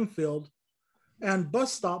Dusty Springfield, and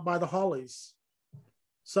Bus Stop by the Hollies.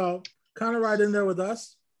 So kind of right in there with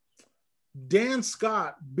us. Dan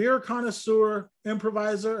Scott, beer connoisseur,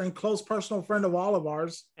 improviser, and close personal friend of all of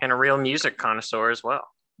ours. And a real music connoisseur as well.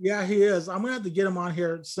 Yeah, he is. I'm going to have to get him on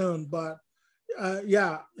here soon, but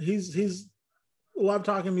Yeah, he's love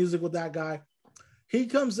talking music with that guy. He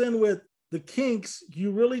comes in with the Kinks.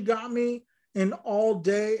 You really got me in all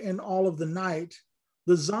day and all of the night.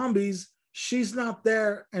 The Zombies. She's not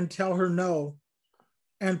there and tell her no,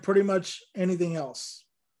 and pretty much anything else.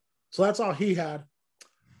 So that's all he had.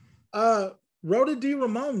 Rhoda D.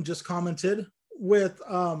 Ramone just commented with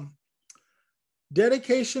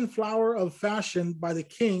Dedication Flower of Fashion by the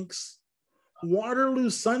Kinks, Waterloo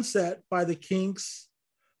Sunset by the Kinks,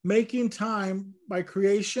 Making Time by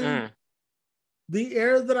Creation, The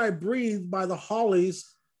Air That I Breathe by the Hollies,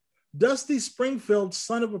 Dusty Springfield,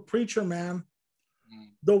 Son of a Preacher Man,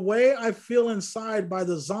 The Way I Feel Inside by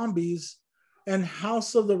the Zombies, and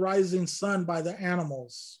House of the Rising Sun by the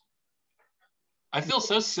Animals. I feel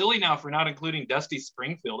so silly now for not including Dusty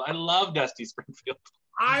Springfield. I love Dusty Springfield.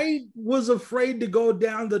 I was afraid to go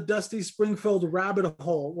down the Dusty Springfield rabbit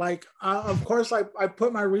hole. Like, of course, I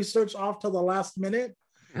put my research off to the last minute,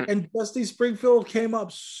 and Dusty Springfield came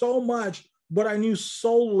up so much, but I knew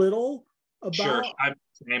so little about. Sure,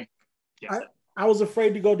 I was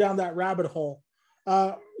afraid to go down that rabbit hole.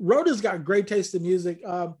 Rhoda's got great taste in music.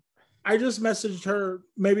 I just messaged her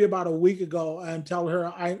maybe about a week ago and tell her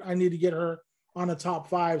I need to get her on a top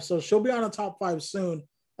 5. So she'll be on a top 5 soon.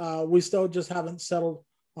 We still just haven't settled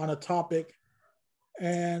on a topic.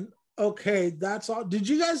 And okay, that's all. Did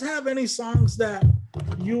you guys have any songs that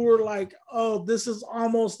you were like, oh, this is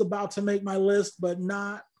almost about to make my list, but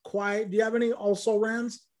not quite? Do you have any also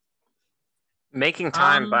rans? Making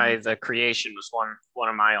Time by The Creation was one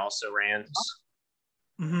of my also rans.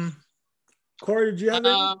 Mm-hmm. Corey, did you have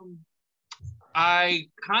any? I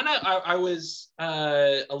was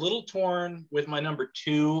a little torn with my number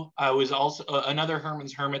 2. I was also another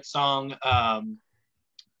Herman's Hermit song.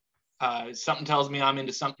 Something Tells Me I'm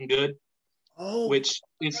Into Something Good, which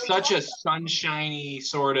is such a sunshiny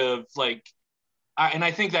sort of like, and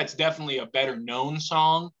I think that's definitely a better known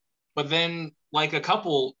song. But then, like a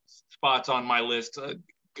couple spots on my list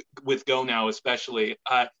with Go Now especially,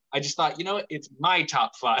 I just thought, you know what, it's my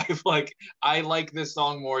top 5. Like, I like this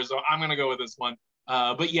song more, so I'm gonna go with this one.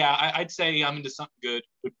 But yeah, I'd say I'm Into Something Good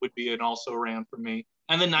would be an also ran for me,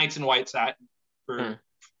 and then Nights in White Satin for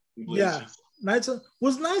yeah. Nights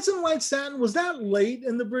in White Satin, was that late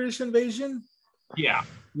in the British invasion? Yeah,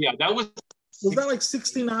 that was that like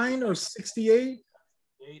 69 or 68?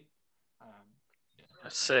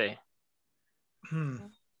 Let's see.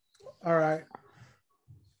 All right.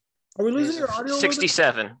 Are we losing your audio?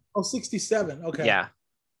 67. Oh, 67. Okay. Yeah.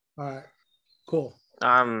 All right. Cool.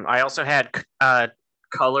 I also had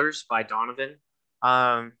Colors by Donovan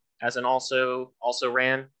as an also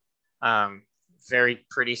ran. Very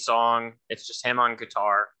pretty song. It's just him on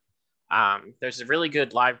guitar. There's a really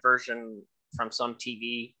good live version from some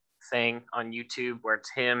TV thing on YouTube where it's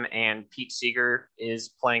him and Pete Seeger is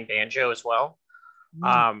playing banjo as well.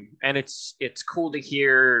 And it's cool to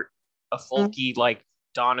hear a folky like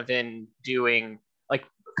Donovan doing, like,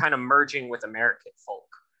 kind of merging with American folk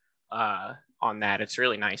on that. It's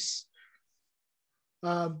really nice.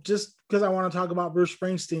 Just because I want to talk about Bruce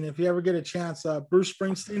Springsteen, if you ever get a chance, Bruce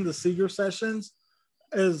Springsteen, the Seeger Sessions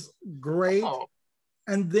is great.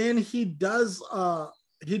 And then he does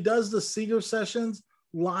the Seeger Sessions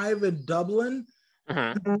live in Dublin.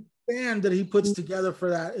 The band that he puts together for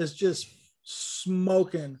that is just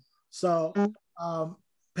smoking. So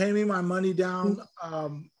pay me my money down.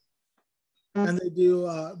 And they do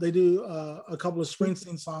a couple of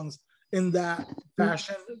Springsteen songs in that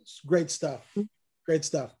fashion. It's great stuff. Great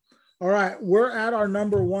stuff. All right, we're at our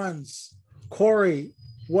number ones. Corey,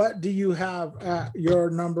 what do you have at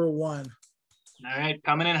your number 1? All right,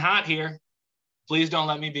 coming in hot here. Please Don't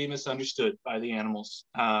Let Me Be Misunderstood by the Animals.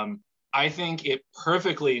 I think it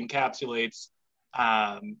perfectly encapsulates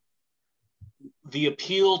the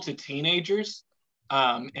appeal to teenagers.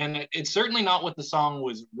 And it's certainly not what the song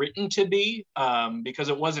was written to be, because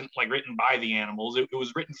it wasn't like written by the Animals. It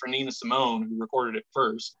was written for Nina Simone, who recorded it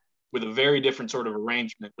first, with a very different sort of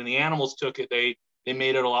arrangement. When the Animals took it, they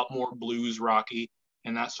made it a lot more blues rocky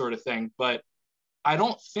and that sort of thing. But I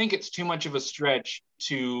don't think it's too much of a stretch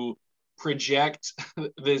to project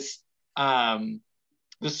this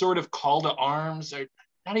sort of call to arms, or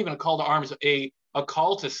not even a call to arms, a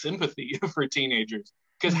call to sympathy for teenagers.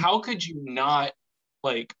 Because how could you not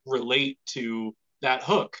like relate to that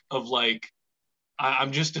hook of like,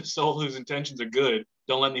 I'm just a soul whose intentions are good.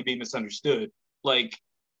 Don't let me be misunderstood. Like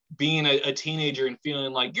being a teenager and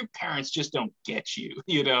feeling like your parents just don't get you,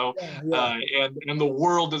 you know, and the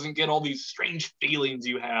world doesn't get all these strange feelings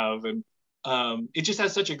you have. And it just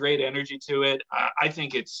has such a great energy to it. I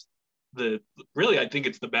think it's the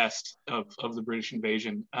best of the British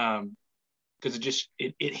Invasion. because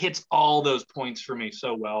it hits all those points for me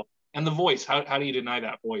so well. And the voice, how do you deny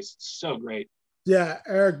that voice? It's so great. Yeah,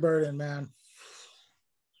 Eric Burden, man.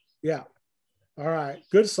 Yeah. All right.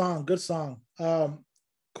 Good song. Good song.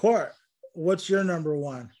 Court, what's your number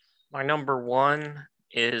one? My number one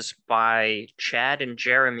is by Chad and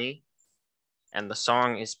Jeremy, and the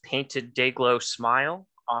song is Painted Dayglow Smile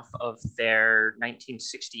off of their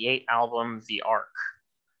 1968 album, The Ark,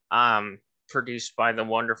 produced by the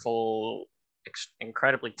wonderful,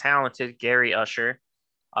 incredibly talented Gary Usher.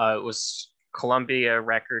 It was Columbia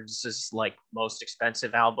Records' like most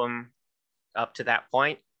expensive album up to that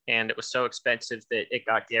point, and it was so expensive that it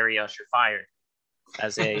got Gary Usher fired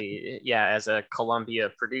as a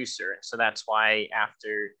Columbia producer. So that's why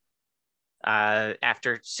after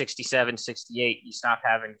 67, 68, you stopped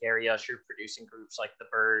having Gary Usher producing groups like the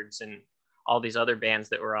Byrds and all these other bands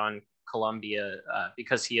that were on Columbia,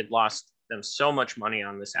 because he had lost them so much money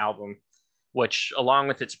on this album, which, along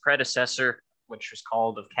with its predecessor, which was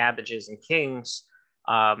called Of Cabbages and Kings,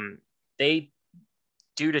 they,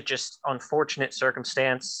 due to just unfortunate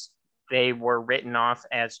circumstance, they were written off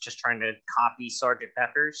as just trying to copy Sgt.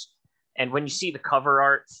 Pepper's. And when you see the cover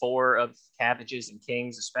art for Of Cabbages and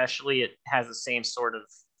Kings, especially, it has the same sort of,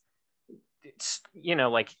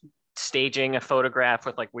 like staging a photograph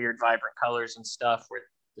with like weird vibrant colors and stuff, with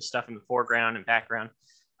the stuff in the foreground and background.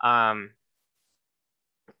 What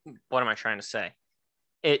am I trying to say?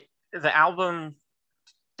 The album,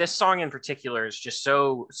 this song in particular, is just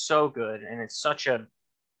so good, and it's such a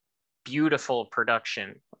beautiful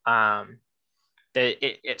production that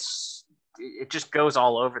it just goes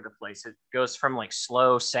all over the place. It goes from like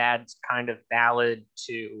slow, sad kind of ballad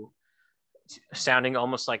to sounding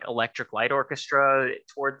almost like Electric Light Orchestra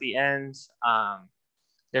toward the end.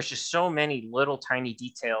 There's just so many little tiny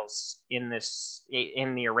details in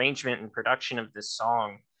the arrangement and production of this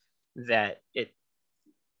song that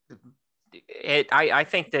I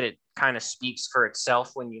think that it kind of speaks for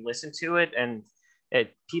itself when you listen to it, and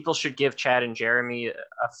people should give Chad and Jeremy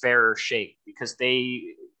a fairer shake, because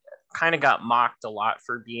they kind of got mocked a lot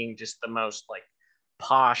for being just the most like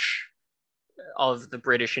posh of the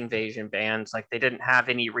British invasion bands. Like, they didn't have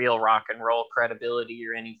any real rock and roll credibility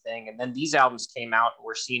or anything. And then these albums came out and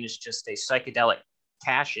were seen as just a psychedelic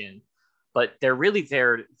cash in, but they're really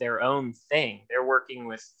their own thing. They're working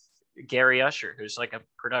with Gary Usher, who's like a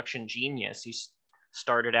production genius. He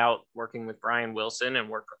started out working with Brian Wilson and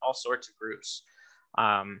worked with all sorts of groups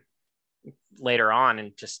later on.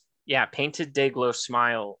 And just, Painted Dayglow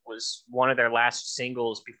Smile was one of their last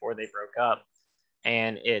singles before they broke up.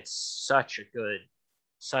 And it's such a good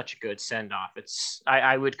send off.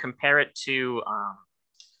 I would compare it to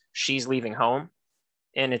She's Leaving Home,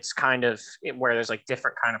 and it's kind of where there's like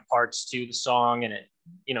different kind of parts to the song, and it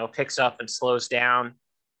picks up and slows down.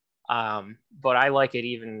 But I like it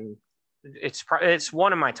even. It's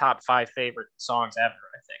one of my top 5 favorite songs ever,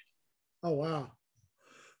 I think. Oh wow,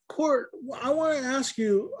 Court, I want to ask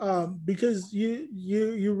you, because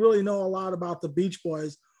you really know a lot about the Beach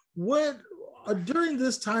Boys. What during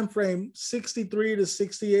this time frame, 63 to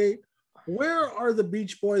 68, where are the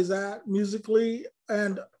Beach Boys at musically?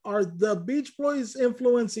 And are the Beach Boys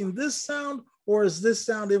influencing this sound, or is this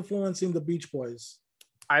sound influencing the Beach Boys?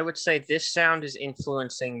 I would say this sound is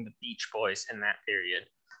influencing the Beach Boys in that period.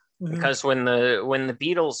 Mm-hmm. Because when the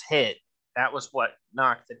Beatles hit, that was what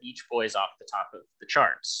knocked the Beach Boys off the top of the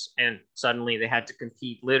charts. And suddenly they had to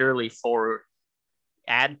compete literally for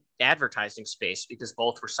advertising space, because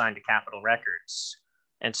both were signed to Capitol Records.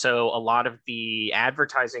 And so a lot of the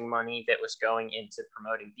advertising money that was going into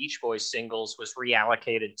promoting Beach Boys singles was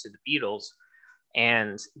reallocated to the Beatles.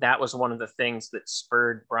 And that was one of the things that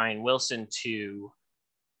spurred Brian Wilson to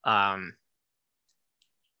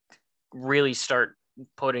really start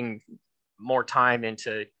putting more time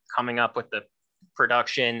into coming up with the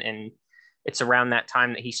production. And it's around that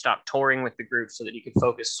time that he stopped touring with the group so that he could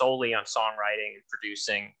focus solely on songwriting and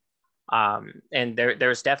producing. And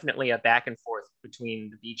there's definitely a back and forth between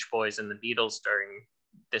the Beach Boys and the Beatles during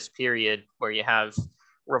this period, where you have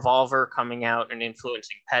Revolver coming out and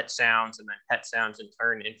influencing Pet Sounds, and then Pet Sounds in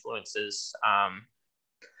turn influences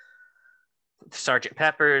Sgt.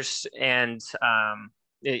 Pepper's. And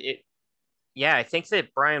I think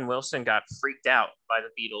that Brian Wilson got freaked out by the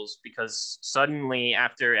Beatles, because suddenly,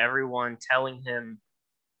 after everyone telling him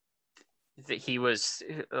that he was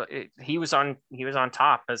on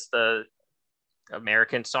top as the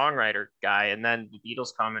American songwriter guy, and then the Beatles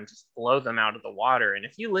come and just blow them out of the water. And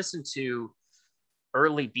if you listen to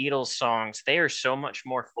early Beatles songs, they are so much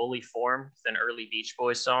more fully formed than early Beach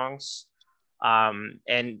Boys songs.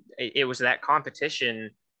 And it was that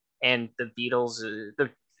competition, and the Beatles,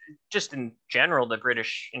 just in general, the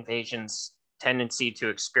British invasion's tendency to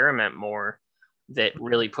experiment more that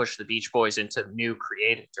really pushed the Beach Boys into new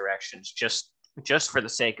creative directions just for the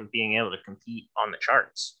sake of being able to compete on the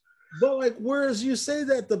charts. But like, whereas you say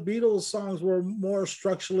that the Beatles songs were more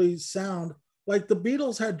structurally sound, like the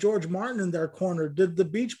Beatles had George Martin in their corner. Did the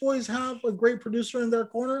Beach Boys have a great producer in their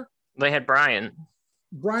corner? They had Brian.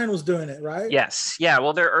 Brian was doing it, right? Yes. Yeah.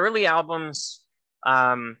 Well, their early albums,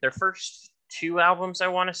 their first 2 albums, I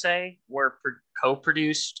want to say, were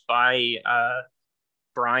co-produced by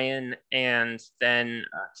Brian and then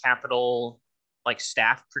a Capitol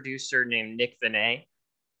staff producer named Nick Vinay,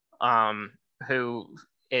 who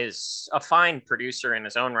is a fine producer in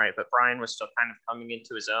his own right, but Brian was still kind of coming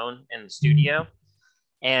into his own in the studio.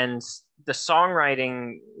 And the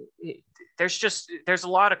songwriting, there's a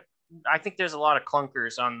lot of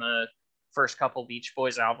clunkers on the first couple Beach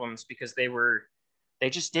Boys albums because they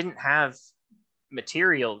just didn't have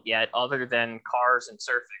material yet other than Cars and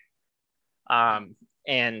Surfing.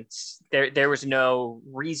 And there was no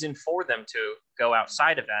reason for them to go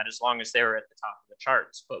outside of that as long as they were at the top of the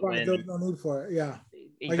charts. But right, there's no need for it. Yeah.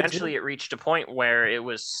 Eventually it reached a point where it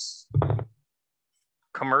was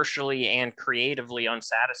commercially and creatively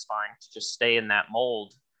unsatisfying to just stay in that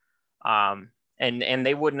mold. And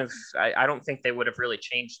they wouldn't have, I don't think they would have really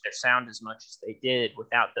changed their sound as much as they did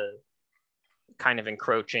without the kind of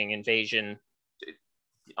encroaching invasion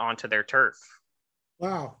onto their turf.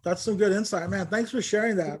 Wow, that's some good insight, man. Thanks for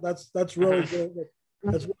sharing that. That's really good.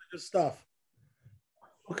 That's really good stuff.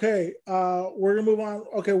 Okay, we're gonna move on.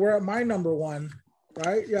 Okay, we're at my number one,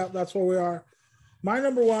 right? Yeah, that's where we are. My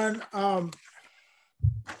number one,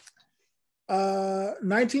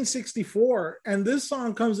 1964, and this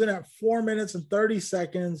song comes in at 4 minutes and 30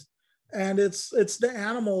 seconds, and it's the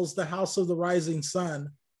Animals, "The House of the Rising Sun."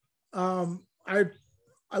 I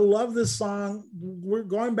love this song. We're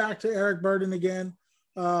going back to Eric Burdon again.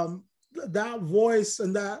 That voice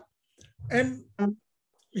and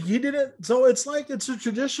he didn't. So it's a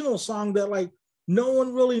traditional song that like no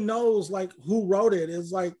one really knows like who wrote it.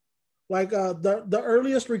 It's like the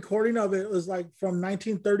earliest recording of it was like from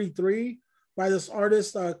 1933 by this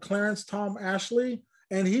artist Clarence Tom Ashley,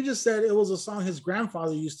 and he just said it was a song his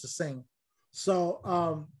grandfather used to sing.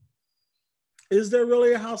 So is there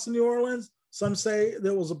really a house in New Orleans? Some say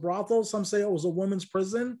there was a brothel. Some say it was a women's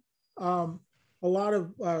prison. A lot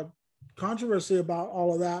of controversy about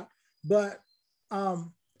all of that. But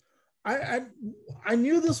I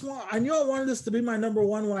knew this one. I knew I wanted this to be my number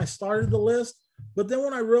one when I started the list. But then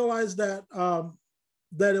when I realized that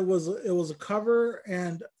that it was a cover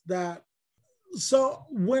and that, so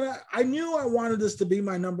when I knew I wanted this to be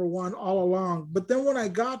my number one all along. But then when I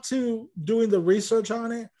got to doing the research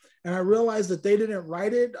on it and I realized that they didn't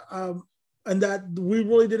write it, and that we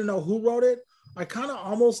really didn't know who wrote it, I kind of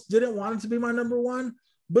almost didn't want it to be my number one.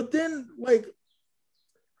 But then, like,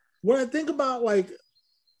 when I think about, like,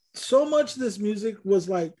 so much of this music was,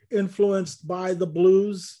 like, influenced by the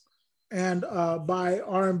blues and by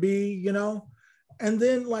R&B, you know? And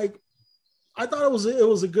then, like, I thought it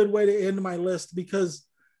was a good way to end my list because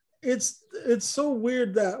it's so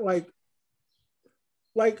weird that,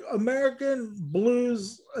 like American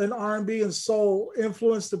blues and R&B and soul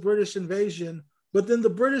influenced the British invasion, but then the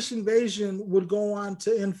British invasion would go on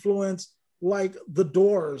to influence like the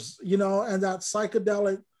Doors, you know, and that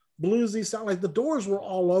psychedelic bluesy sound. Like the Doors were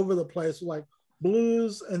all over the place, like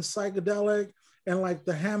blues and psychedelic and like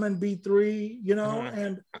the Hammond B3, you know,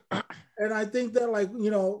 and I think that, like,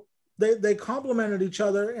 you know, they complemented each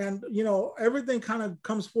other, and, you know, everything kind of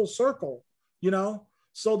comes full circle, you know.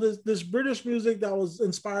 So this British music that was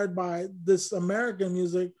inspired by this American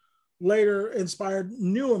music later inspired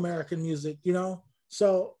new American music, you know.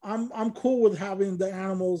 So I'm cool with having the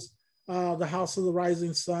Animals, the House of the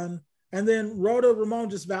Rising Sun, and then Rhoda Ramone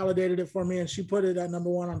just validated it for me, and she put it at number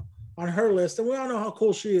one on her list, and we all know how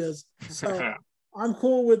cool she is. So I'm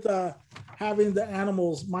cool with having the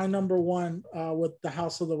Animals my number one with the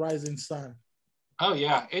House of the Rising Sun. Oh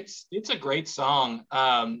yeah, it's a great song,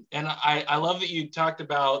 and I love that you talked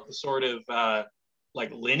about the sort of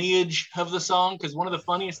like lineage of the song, because one of the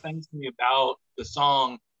funniest things to me about the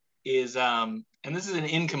song is, and this is an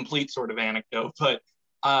incomplete sort of anecdote, but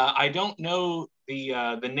I don't know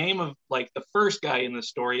the name of like the first guy in the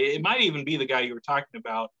story. It might even be the guy you were talking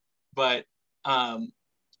about, but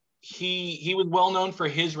he was well known for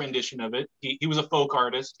his rendition of it. He was a folk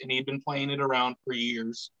artist, and he'd been playing it around for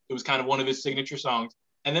years. It was kind of one of his signature songs.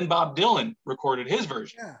 And then Bob Dylan recorded his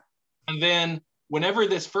version. Yeah. And then whenever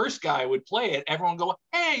this first guy would play it, everyone would go,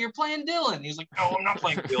 "Hey, you're playing Dylan." He's like, "No, I'm not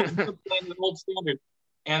playing Dylan. I'm playing the old standard."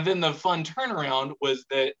 And then the fun turnaround was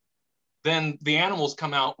that then the Animals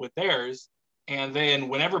come out with theirs. And then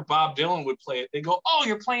whenever Bob Dylan would play it, they go, "Oh,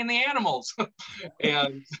 you're playing the Animals."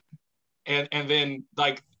 and then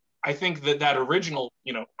like, I think that original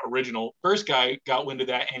first guy got wind of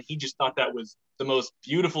that, and he just thought that was the most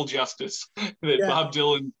beautiful justice that Bob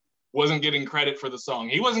Dylan wasn't getting credit for the song.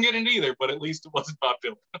 He wasn't getting it either, but at least it wasn't Bob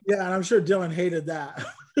Dylan. Yeah, and I'm sure Dylan hated that.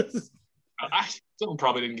 Dylan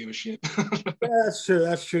probably didn't give a shit. That's true.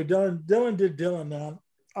 Dylan did Dylan, man.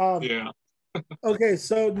 Yeah. Okay,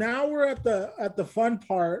 so now we're at the fun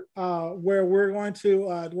part where we're going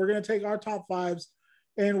to take our top fives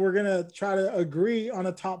and we're going to try to agree on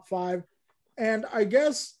a top five. And I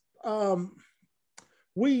guess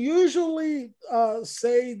we usually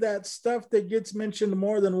say that stuff that gets mentioned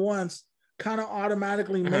more than once kind of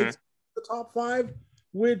automatically makes the top five,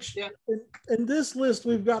 which in this list,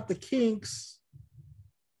 we've got the Kinks.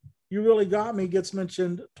 You Really Got Me gets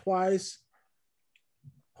mentioned twice.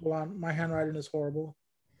 Hold on, my handwriting is horrible.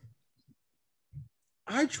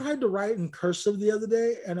 I tried to write in cursive the other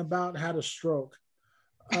day and about had a stroke.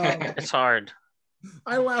 It's hard.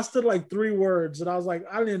 I lasted like 3 words and I was like,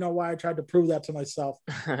 I don't even know why I tried to prove that to myself.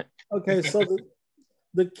 Okay, so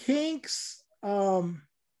the Kinks and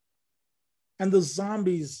the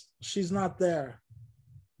Zombies, She's Not There.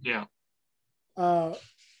 Yeah.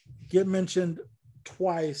 Get mentioned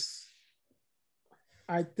twice.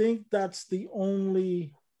 I think that's the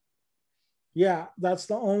only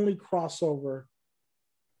crossover.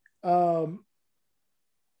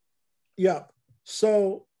 Yeah.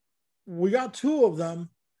 So we got 2 of them,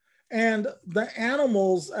 and the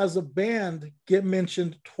Animals as a band get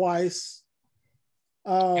mentioned twice.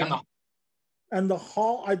 And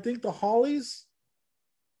I think the Hollies.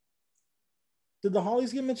 Did the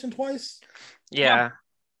Hollies get mentioned twice? Yeah.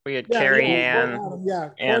 We had Carrie Ann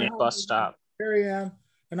and Bus Stop. Carrie Ann,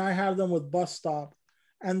 and I have them with Bus Stop.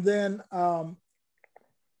 And then,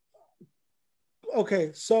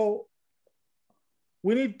 okay, so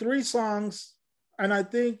we need 3 songs, and I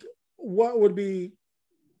think what would be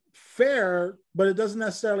fair, but it doesn't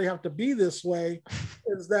necessarily have to be this way,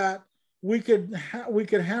 is that we could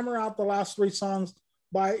hammer out the last 3 songs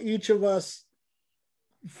by each of us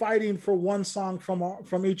fighting for 1 song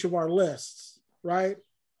from each of our lists, right?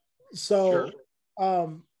 So,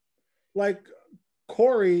 sure. Like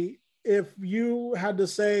Corey, if you had to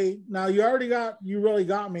say, now you already got You Really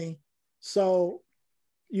Got Me, so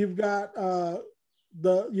you've got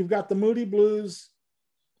the Moody Blues.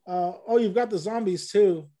 You've got the Zombies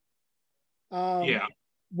too. Yeah.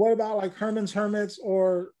 What about like Herman's Hermits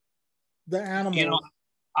or the Animals? You know,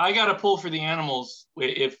 I got to pull for the Animals.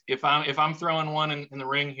 If I'm throwing one in the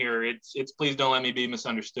ring here, it's Please Don't Let Me Be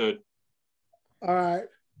Misunderstood. All right.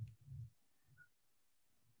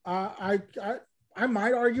 I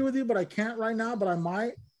might argue with you, but I can't right now, but I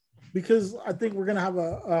might, because I think we're going to have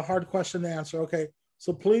a hard question to answer. Okay.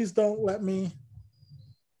 So Please Don't Let Me.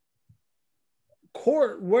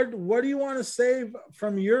 Court, what do you want to save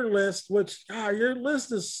from your list? Which your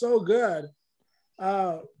list is so good,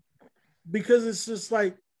 because it's just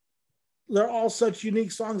like they're all such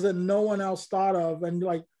unique songs that no one else thought of, and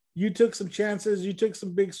like you took some chances, you took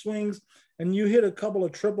some big swings, and you hit a couple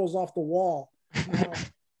of triples off the wall.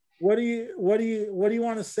 What do you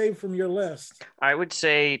want to save from your list? I would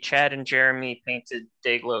say Chad and Jeremy Painted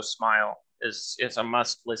Dayglow Smile is a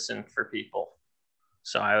must listen for people.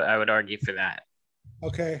 So I would argue for that.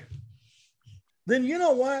 Okay. Then you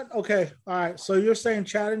know what? Okay. All right. So you're saying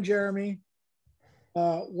Chad and Jeremy.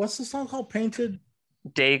 What's the song called? Painted?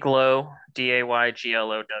 Dayglow,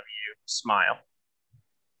 Dayglow, Smile.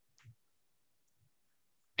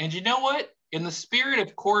 And you know what? In the spirit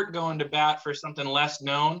of Court going to bat for something less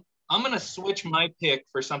known, I'm gonna switch my pick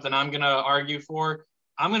for something I'm gonna argue for.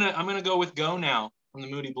 I'm gonna go with Go Now from the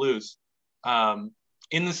Moody Blues.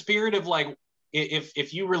 In the spirit of like,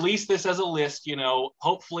 if you release this as a list,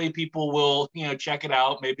 hopefully people will, check it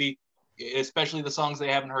out. Maybe, especially the songs they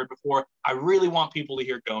haven't heard before. I really want people to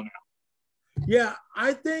hear Go Now. Yeah,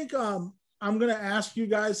 I think I'm gonna ask you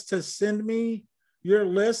guys to send me your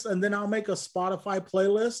list, and then I'll make a Spotify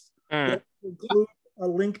playlist that include a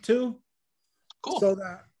link to. Cool.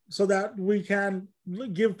 So that we can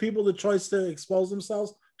give people the choice to expose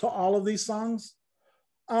themselves to all of these songs.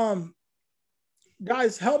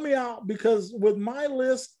 Guys, help me out, because with my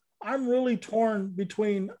list, I'm really torn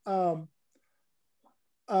between I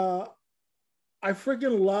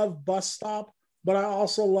freaking love Bus Stop, but I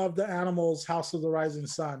also love the Animals' House of the Rising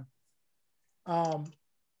Sun. I'm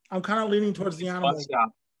kind of leaning towards the Animals. Bus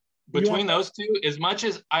Stop. Between those two, as much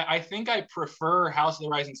as I think I prefer House of the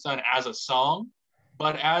Rising Sun as a song,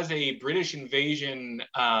 but as a British invasion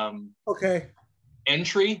okay,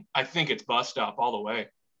 entry, I think it's Bus Stop all the way.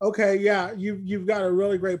 Okay, yeah, you've got a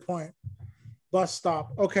really great point. Bus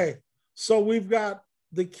Stop. Okay, so we've got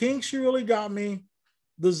the Kinks, You Really Got Me,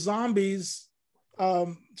 the Zombies,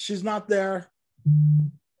 She's Not There,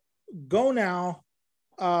 Go Now,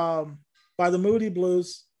 by the Moody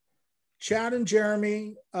Blues, Chad and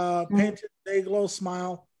Jeremy, Painted Dayglow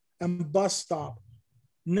Smile, and Bus Stop.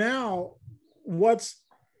 Now, what's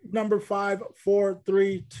number 5, 4,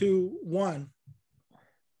 3, 2, 1?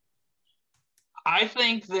 I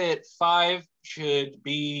think that 5 should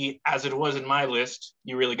be, as it was in my list,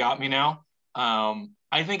 You Really Got Me Now.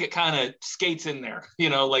 I think it kind of skates in there, you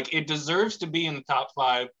know, like it deserves to be in the top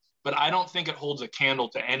 5, but I don't think it holds a candle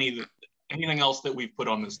to anything else that we've put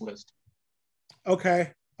on this list.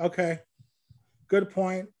 Okay. Good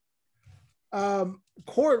point.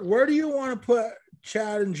 Court, where do you want to put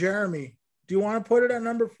Chad and Jeremy? Do you want to put it at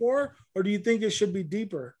number 4, or do you think it should be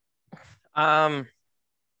deeper? I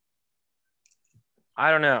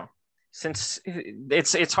don't know. Since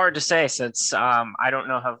it's hard to say, since I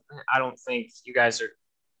don't think you guys are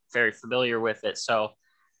very familiar with it. So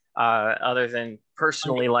other than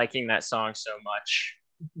personally liking that song so much,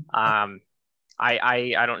 I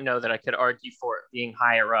don't know that I could argue for it being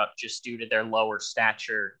higher up just due to their lower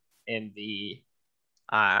stature in the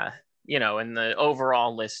in the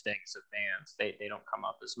overall listings of bands. They don't come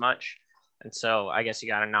up as much, and so I guess you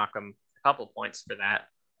got to knock them a couple points for that,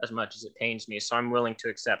 as much as it pains me. So I'm willing to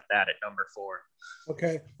accept that at number 4.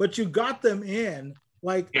 Okay, but you got them in,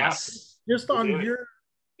 like, yes, just on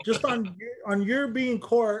your being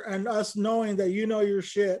Court and us knowing that you know your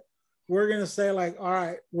shit. We're gonna say, like, all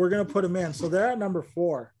right, we're gonna put them in. So they're at number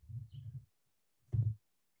 4.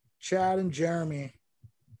 Chad and Jeremy,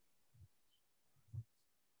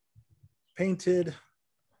 Painted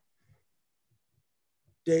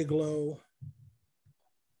Dayglow.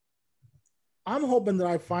 I'm hoping that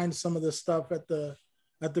I find some of this stuff at the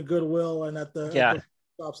Goodwill and at the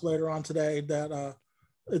shops later on today. That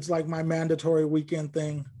it's like my mandatory weekend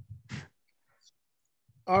thing.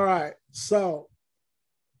 All right, so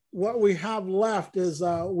what we have left is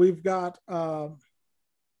we've got Bus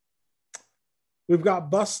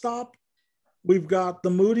Stop, we've got the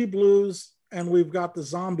Moody Blues, and we've got the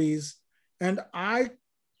Zombies. And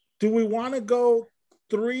do we want to go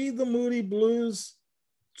 3 the Moody Blues,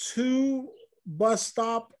 2 Bus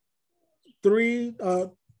Stop, 3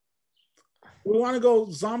 we want to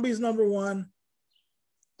go Zombies number 1,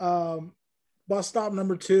 Bus Stop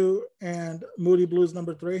number 2, and Moody Blues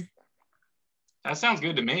number 3? That sounds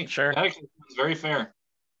good to me. Sure. That actually sounds very fair.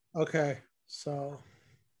 Okay, so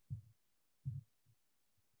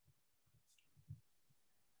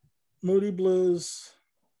Moody Blues,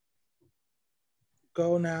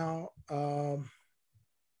 Go Now,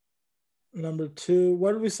 number 2.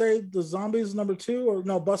 What did we say? The Zombies number 2, or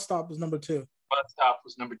no? Bus Stop was number 2. Bus Stop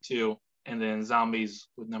was number 2, and then Zombies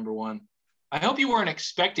was number 1. I hope you weren't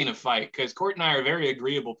expecting a fight, because Court and I are very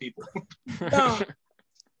agreeable people.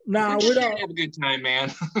 No, we don't have a good time,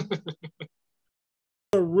 man.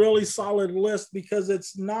 A really solid list because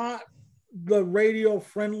it's not the radio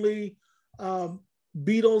friendly,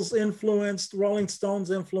 Beatles influenced, Rolling Stones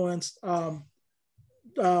influenced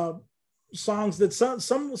songs that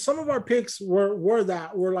some of our picks were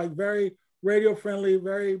like very radio friendly,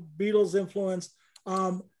 very Beatles influenced.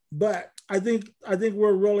 But I think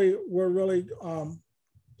we're really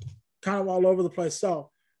kind of all over the place. So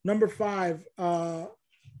number 5,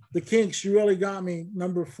 the Kinks, You Really Got Me.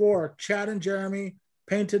 Number 4, Chad and Jeremy,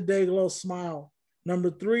 Painted Dayglow Smile.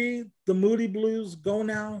 Number 3, the Moody Blues, Go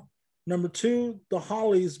Now. Number 2, the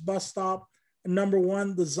Hollies, Bus Stop. And number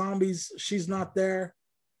 1, the Zombies, She's Not There.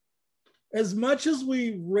 As much as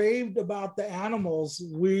we raved about the Animals,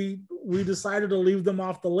 we decided to leave them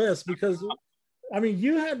off the list because, I mean,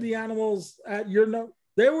 you had the Animals at your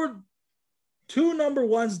they were 2 number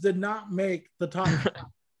 1s did not make the top 5,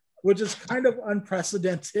 which is kind of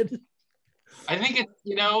unprecedented. I think it's,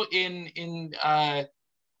 you know, in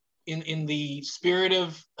the spirit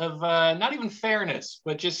of not even fairness,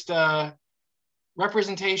 but just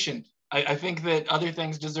representation. I think that other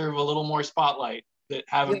things deserve a little more spotlight that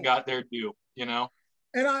haven't got their due, you know?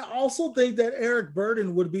 And I also think that Eric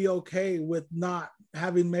Burdon would be okay with not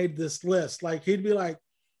having made this list. Like, he'd be like,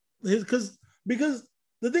 because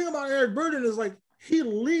the thing about Eric Burdon is, like, he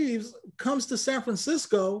leaves, comes to San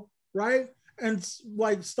Francisco, right? And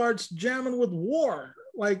like starts jamming with War.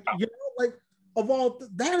 Like, you know, like,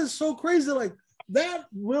 that is so crazy. Like, that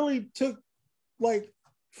really took, like,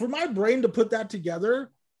 for my brain to put that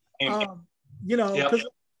together, you know, because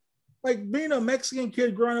like being a Mexican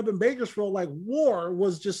kid growing up in Bakersfield, like War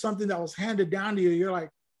was just something that was handed down to you. You're like,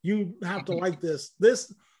 you have to like this.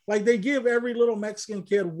 This, like, they give every little Mexican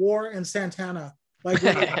kid War and Santana, like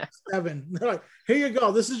when I was 7. They're like, here you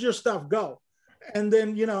go. This is your stuff. Go. And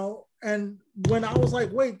then, you know, and when I was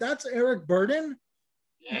like, wait, that's Eric Burdon?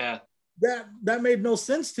 Yeah. That made no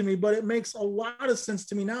sense to me, but it makes a lot of sense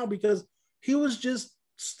to me now because he was just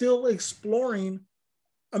still exploring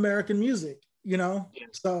American music, you know? Yeah.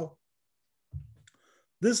 So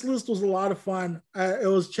this list was a lot of fun. It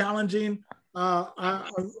was challenging.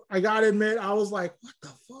 I gotta admit, I was like, what the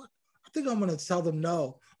fuck? I think I'm gonna tell them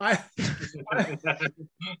no. I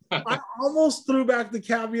almost threw back the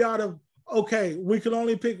caveat of, okay, we could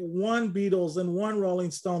only pick one Beatles and one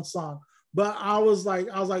Rolling Stone song. But I was like,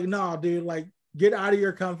 no, dude, like, get out of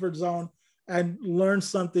your comfort zone and learn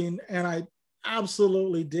something. And I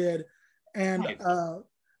absolutely did. And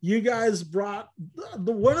you guys brought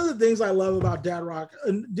one of the things I love about Dad Rock,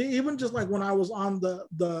 and even just like when I was on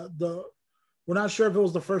we're not sure if it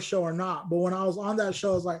was the first show or not, but when I was on that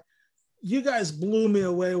show, I was like, you guys blew me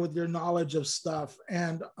away with your knowledge of stuff.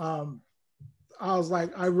 And I was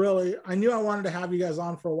like, I knew I wanted to have you guys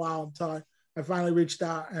on for a while until I finally reached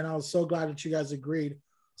out, and I was so glad that you guys agreed.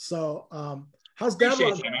 So how's Dad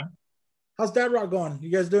Rock? How's Dad Rock going? You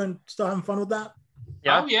guys still having fun with that?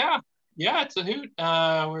 Yeah. Oh yeah. Yeah, it's a hoot.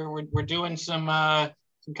 We're doing some kind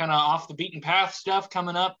of off the beaten path stuff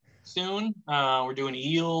coming up soon. We're doing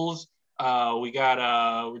Eels.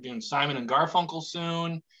 We're doing Simon and Garfunkel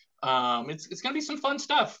soon. It's gonna be some fun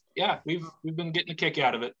stuff. Yeah, we've been getting a kick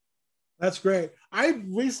out of it. That's great. I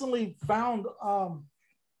recently found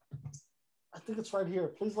I think it's right here.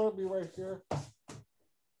 Please let it be right here.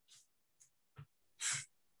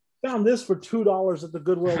 Found this for $2 at the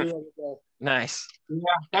Goodwill the other day. Nice. Yeah,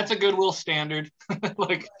 that's a Goodwill standard.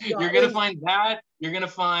 Like, you're gonna find that. You're gonna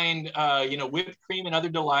find whipped cream and other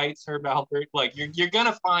delights, Herb Alpert. Like, you're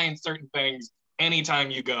gonna find certain things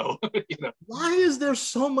anytime you go. You know. Why is there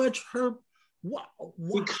so much Herb?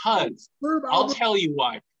 Because I'll tell you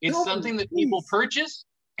why. It's something that people purchase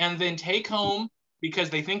and then take home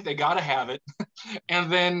because they think they gotta have it,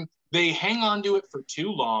 and then they hang on to it for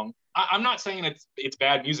too long. I'm not saying it's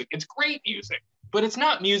bad music. It's great music, but it's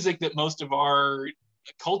not music that most of our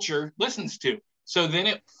culture listens to. So then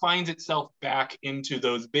it finds itself back into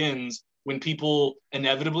those bins when people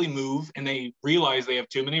inevitably move and they realize they have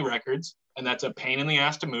too many records, and that's a pain in the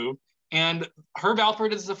ass to move. And Herb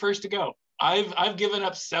Alpert is the first to go. I've given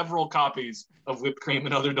up several copies of Whipped Cream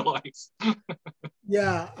and Other Delights.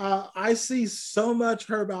 Yeah, I see so much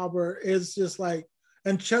Herb Alpert. It's just like,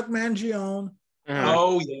 and Chuck Mangione.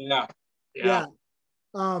 Oh yeah.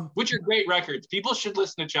 Which are great records. People should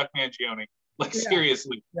listen to Chuck Mangione. Like,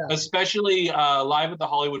 seriously, especially Live at the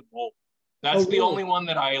Hollywood Bowl. That's the only one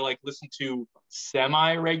that I like listen to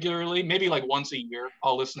semi regularly. Maybe like once a year,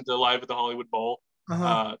 I'll listen to Live at the Hollywood Bowl.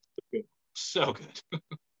 So good.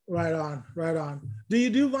 Right on. Do you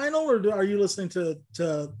do vinyl, or are you listening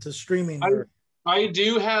to streaming? I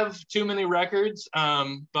do have too many records,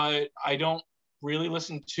 but I don't really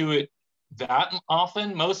listen to it that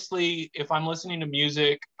often. Mostly if I'm listening to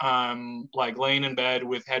music, I'm like laying in bed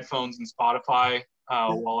with headphones and Spotify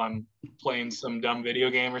while I'm playing some dumb video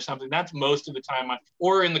game or something. That's most of the time.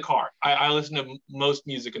 Or in the car. I listen to most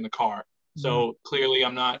music in the car. So clearly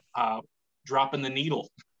I'm not dropping the needle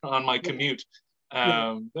on my commute.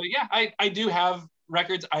 But yeah, I do have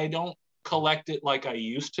records. I don't collect it like I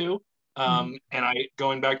used to. And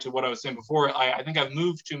going back to what I was saying before, I think I've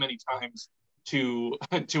moved too many times to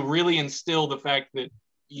really instill the fact that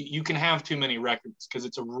you can have too many records, because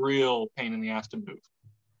it's a real pain in the ass to move.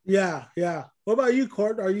 Yeah. What about you,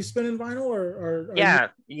 Court? Are you spinning vinyl or yeah.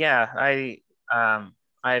 I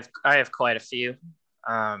have quite a few.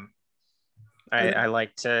 I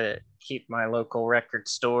like to keep my local record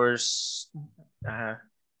stores.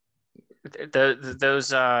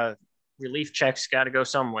 Those relief checks got to go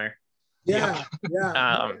somewhere. Yeah.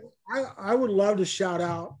 I would love to shout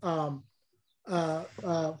out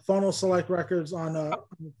Phono Select Records on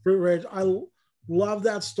Fruit Ridge. I love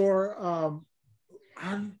that store.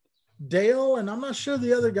 Dale, and I'm not sure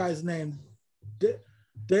the other guy's name.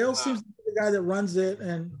 Dale seems to be the guy that runs it,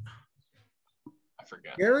 and I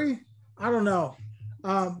forget. Gary? I don't know.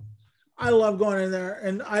 I love going in there,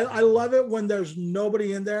 and I love it when there's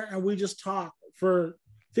nobody in there and we just talk for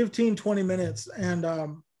 15, 20 minutes. And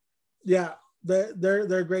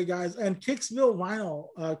they're great guys. And Kicksville Vinyl,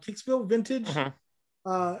 Kicksville Vintage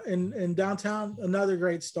in downtown, another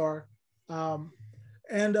great store. The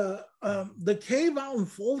Cave out in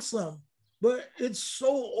Folsom, but it's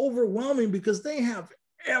so overwhelming because they have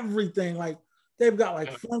everything. Like, they've got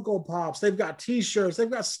like Funko Pops, they've got t-shirts, they've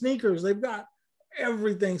got sneakers, they've got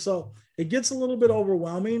everything. So it gets a little bit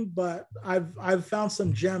overwhelming, but I've found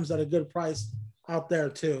some gems at a good price out there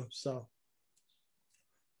too. So,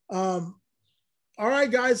 all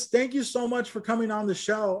right, guys, thank you so much for coming on the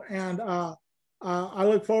show. And I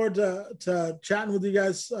look forward to chatting with you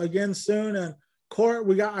guys again soon. And Court,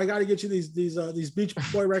 I got to get you these Beach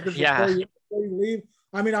Boy records before you leave.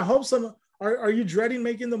 I mean, I hope some. Are you dreading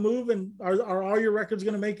making the move? And are all your records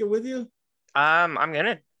going to make it with you? I'm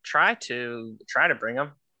gonna try to bring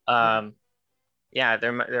them. Yeah,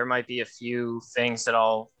 there might be a few things that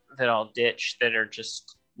I'll ditch that are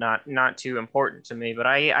just not too important to me. But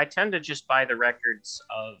I tend to just buy the records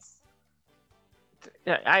of.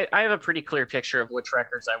 I have a pretty clear picture of which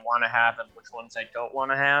records I want to have and which ones I don't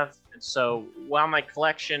want to have. And so while my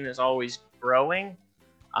collection is always growing,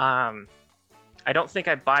 I don't think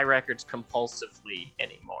I buy records compulsively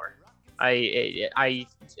anymore.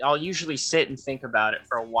 I'll usually sit and think about it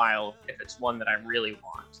for a while if it's one that I really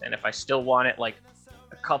want. And if I still want it like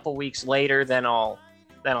a couple weeks later, then I'll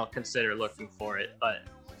consider looking for it. But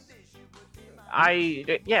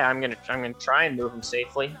I'm gonna try and move them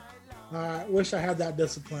safely. I wish I had that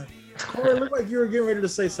discipline. Corey, it looked like you were getting ready to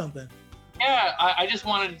say something. Yeah, I just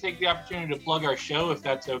wanted to take the opportunity to plug our show, if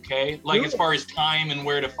that's okay. Like, as far as time and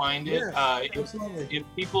where to find it. Yes, if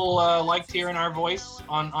people liked hearing our voice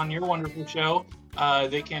on your wonderful show,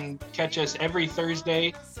 they can catch us every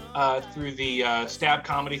Thursday through the Stab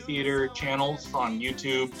Comedy Theater channels on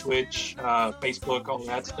YouTube, Twitch, Facebook, all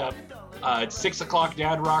that stuff. It's 6 o'clock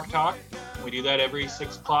Dad Rock Talk. We do that every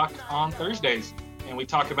 6 o'clock on Thursdays. And we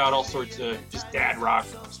talk about all sorts of just dad rock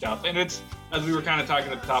stuff. And it's, as we were kind of talking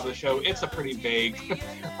at the top of the show, it's a pretty vague,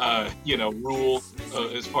 rule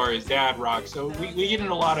as far as dad rock. So we get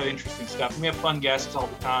into a lot of interesting stuff. And we have fun guests all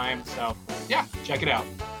the time. So, yeah, check it out.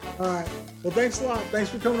 All right. Well, thanks a lot. Thanks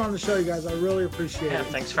for coming on the show, you guys. I really appreciate it. Yeah,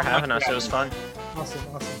 thanks for having us. It was fun.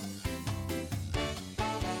 Awesome.